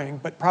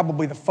offspring, but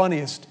probably the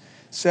funniest,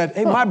 said,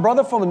 "Hey, my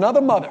brother from another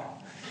mother."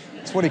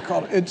 That's what he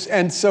called it.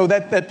 And so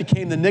that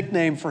became the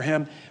nickname for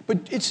him. But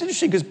it's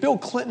interesting because Bill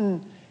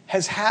Clinton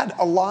has had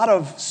a lot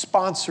of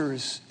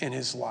sponsors in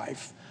his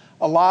life,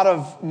 a lot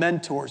of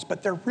mentors,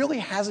 but there really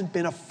hasn't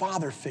been a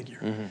father figure.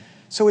 Mm-hmm.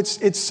 So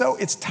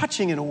it's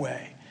touching in a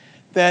way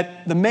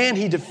that the man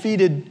he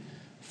defeated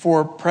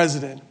for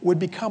president would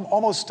become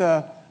almost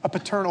a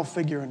paternal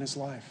figure in his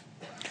life.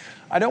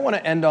 I don't want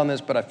to end on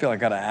this, but I feel I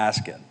got to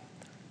ask it.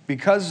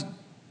 Because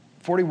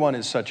 41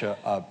 is such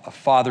a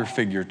father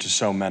figure to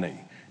so many,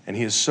 and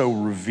he is so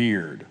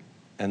revered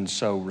and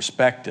so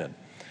respected.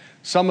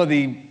 Some of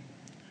the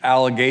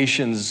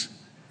allegations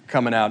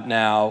coming out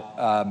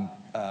now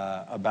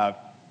about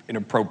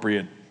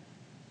inappropriate,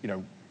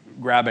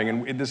 grabbing,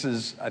 and this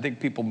is, I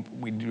think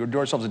we do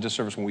ourselves a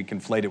disservice when we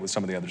conflate it with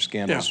some of the other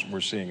scandals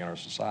we're seeing in our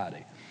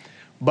society.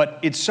 But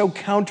it's so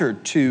counter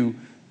to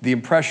the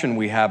impression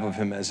we have of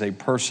him as a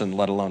person,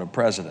 let alone a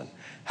president.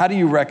 How do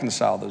you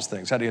reconcile those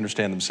things? How do you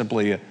understand them?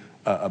 Simply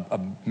a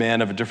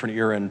man of a different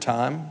era and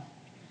time?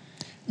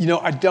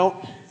 I don't,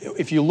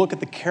 if you look at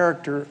the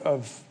character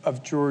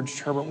of George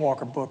Herbert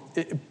Walker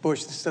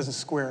Bush, this doesn't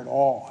square at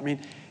all. I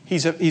mean,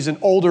 he's an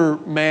older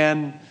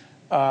man.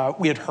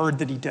 We had heard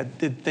that he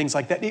did things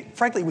like that.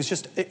 Frankly,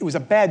 it was a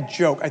bad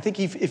joke. I think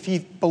if he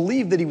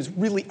believed that he was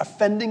really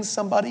offending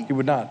somebody, he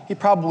would not. He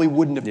probably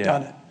wouldn't have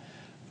done it.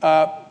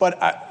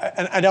 But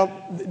I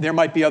don't. There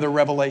might be other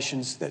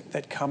revelations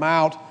that come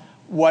out.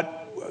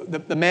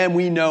 The man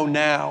we know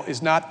now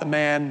is not the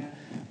man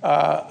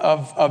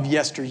of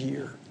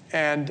yesteryear.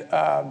 And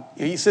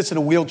he sits in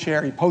a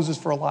wheelchair. He poses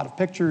for a lot of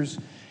pictures.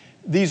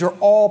 These are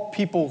all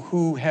people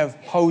who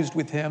have posed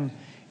with him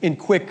in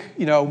quick,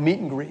 meet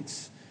and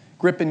greets,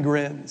 grip and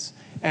grins.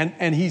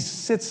 And he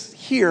sits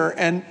here,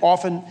 and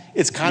often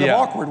it's kind of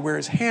awkward where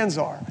his hands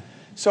are.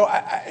 So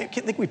I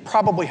think we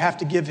probably have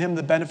to give him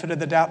the benefit of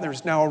the doubt.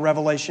 There's now a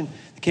revelation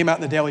that came out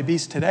in the Daily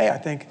Beast today, I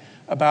think,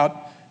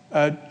 about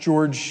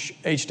George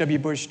H.W.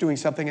 Bush doing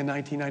something in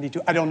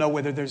 1992. I don't know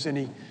whether there's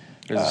any...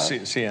 It was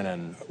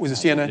CNN. Was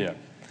it CNN? Yeah.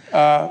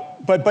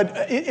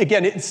 But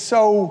again, it's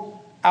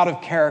so out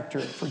of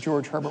character for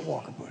George Herbert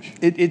Walker Bush.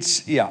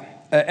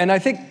 And I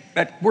think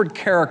that word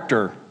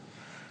character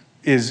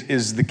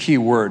is the key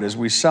word. As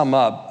we sum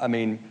up, I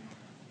mean,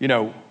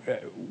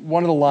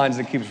 one of the lines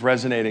that keeps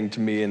resonating to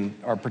me in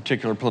our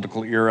particular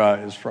political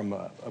era is from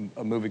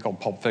a movie called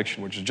Pulp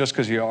Fiction, which is just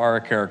because you are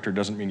a character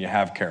doesn't mean you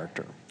have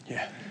character.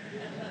 Yeah.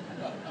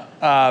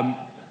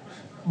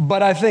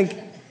 But I think,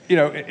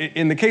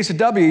 in the case of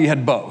W, you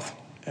had both.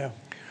 Yeah.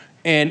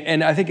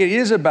 And I think it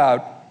is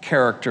about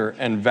character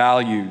and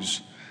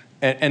values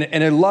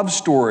and a love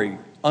story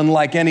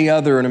unlike any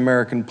other in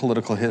American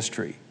political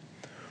history.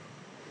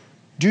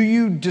 Do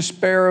you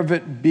despair of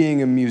it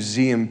being a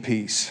museum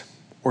piece,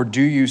 or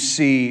do you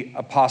see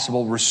a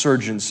possible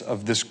resurgence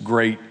of this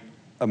great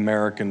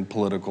American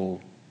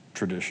political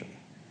tradition?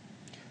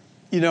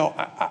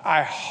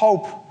 I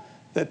hope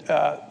that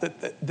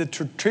the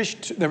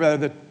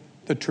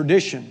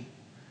tradition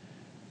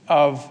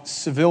of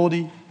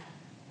civility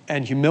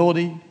and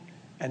humility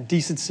and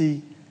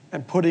decency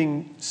and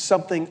putting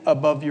something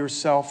above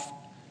yourself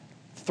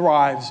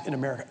thrives in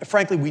America.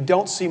 Frankly, we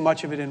don't see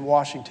much of it in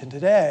Washington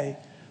today,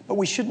 but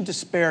we shouldn't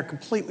despair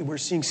completely. We're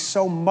seeing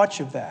so much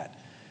of that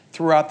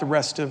throughout the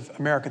rest of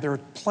America. There are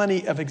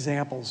plenty of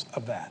examples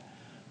of that.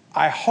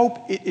 I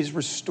hope it is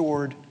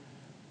restored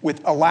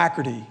with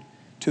alacrity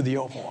to the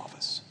Oval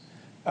Office.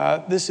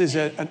 This is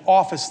an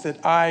office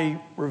that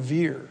I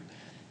revere.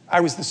 I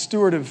was the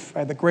steward of, I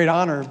had the great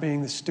honor of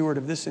being the steward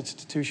of this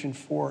institution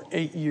for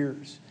 8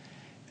 years.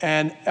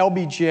 And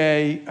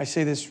LBJ, I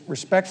say this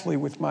respectfully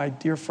with my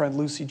dear friend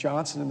Lucy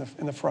Johnson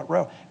in the front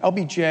row,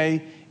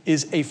 LBJ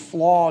is a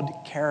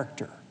flawed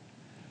character.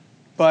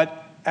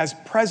 But as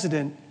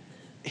president,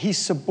 he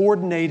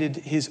subordinated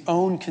his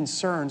own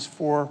concerns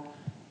for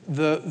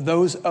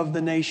those of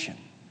the nation.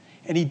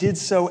 And he did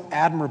so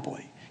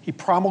admirably. He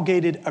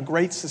promulgated a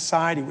great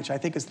society, which I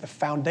think is the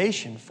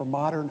foundation for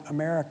modern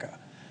America.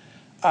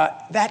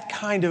 That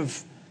kind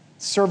of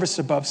service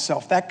above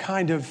self, that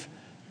kind of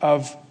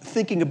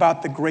thinking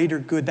about the greater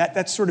good,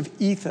 that sort of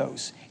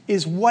ethos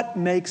is what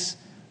makes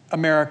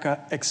America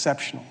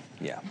exceptional.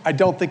 Yeah. I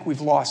don't think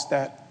we've lost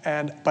that,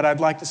 but I'd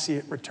like to see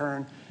it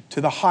return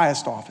to the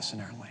highest office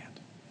in our land.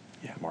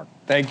 Yeah. Mark,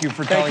 thank you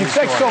for telling Thank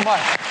you. your story. Thanks so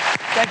much.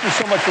 Thank you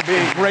so much for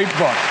being Great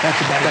book. Thank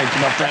you, buddy. Thank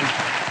you, my friend.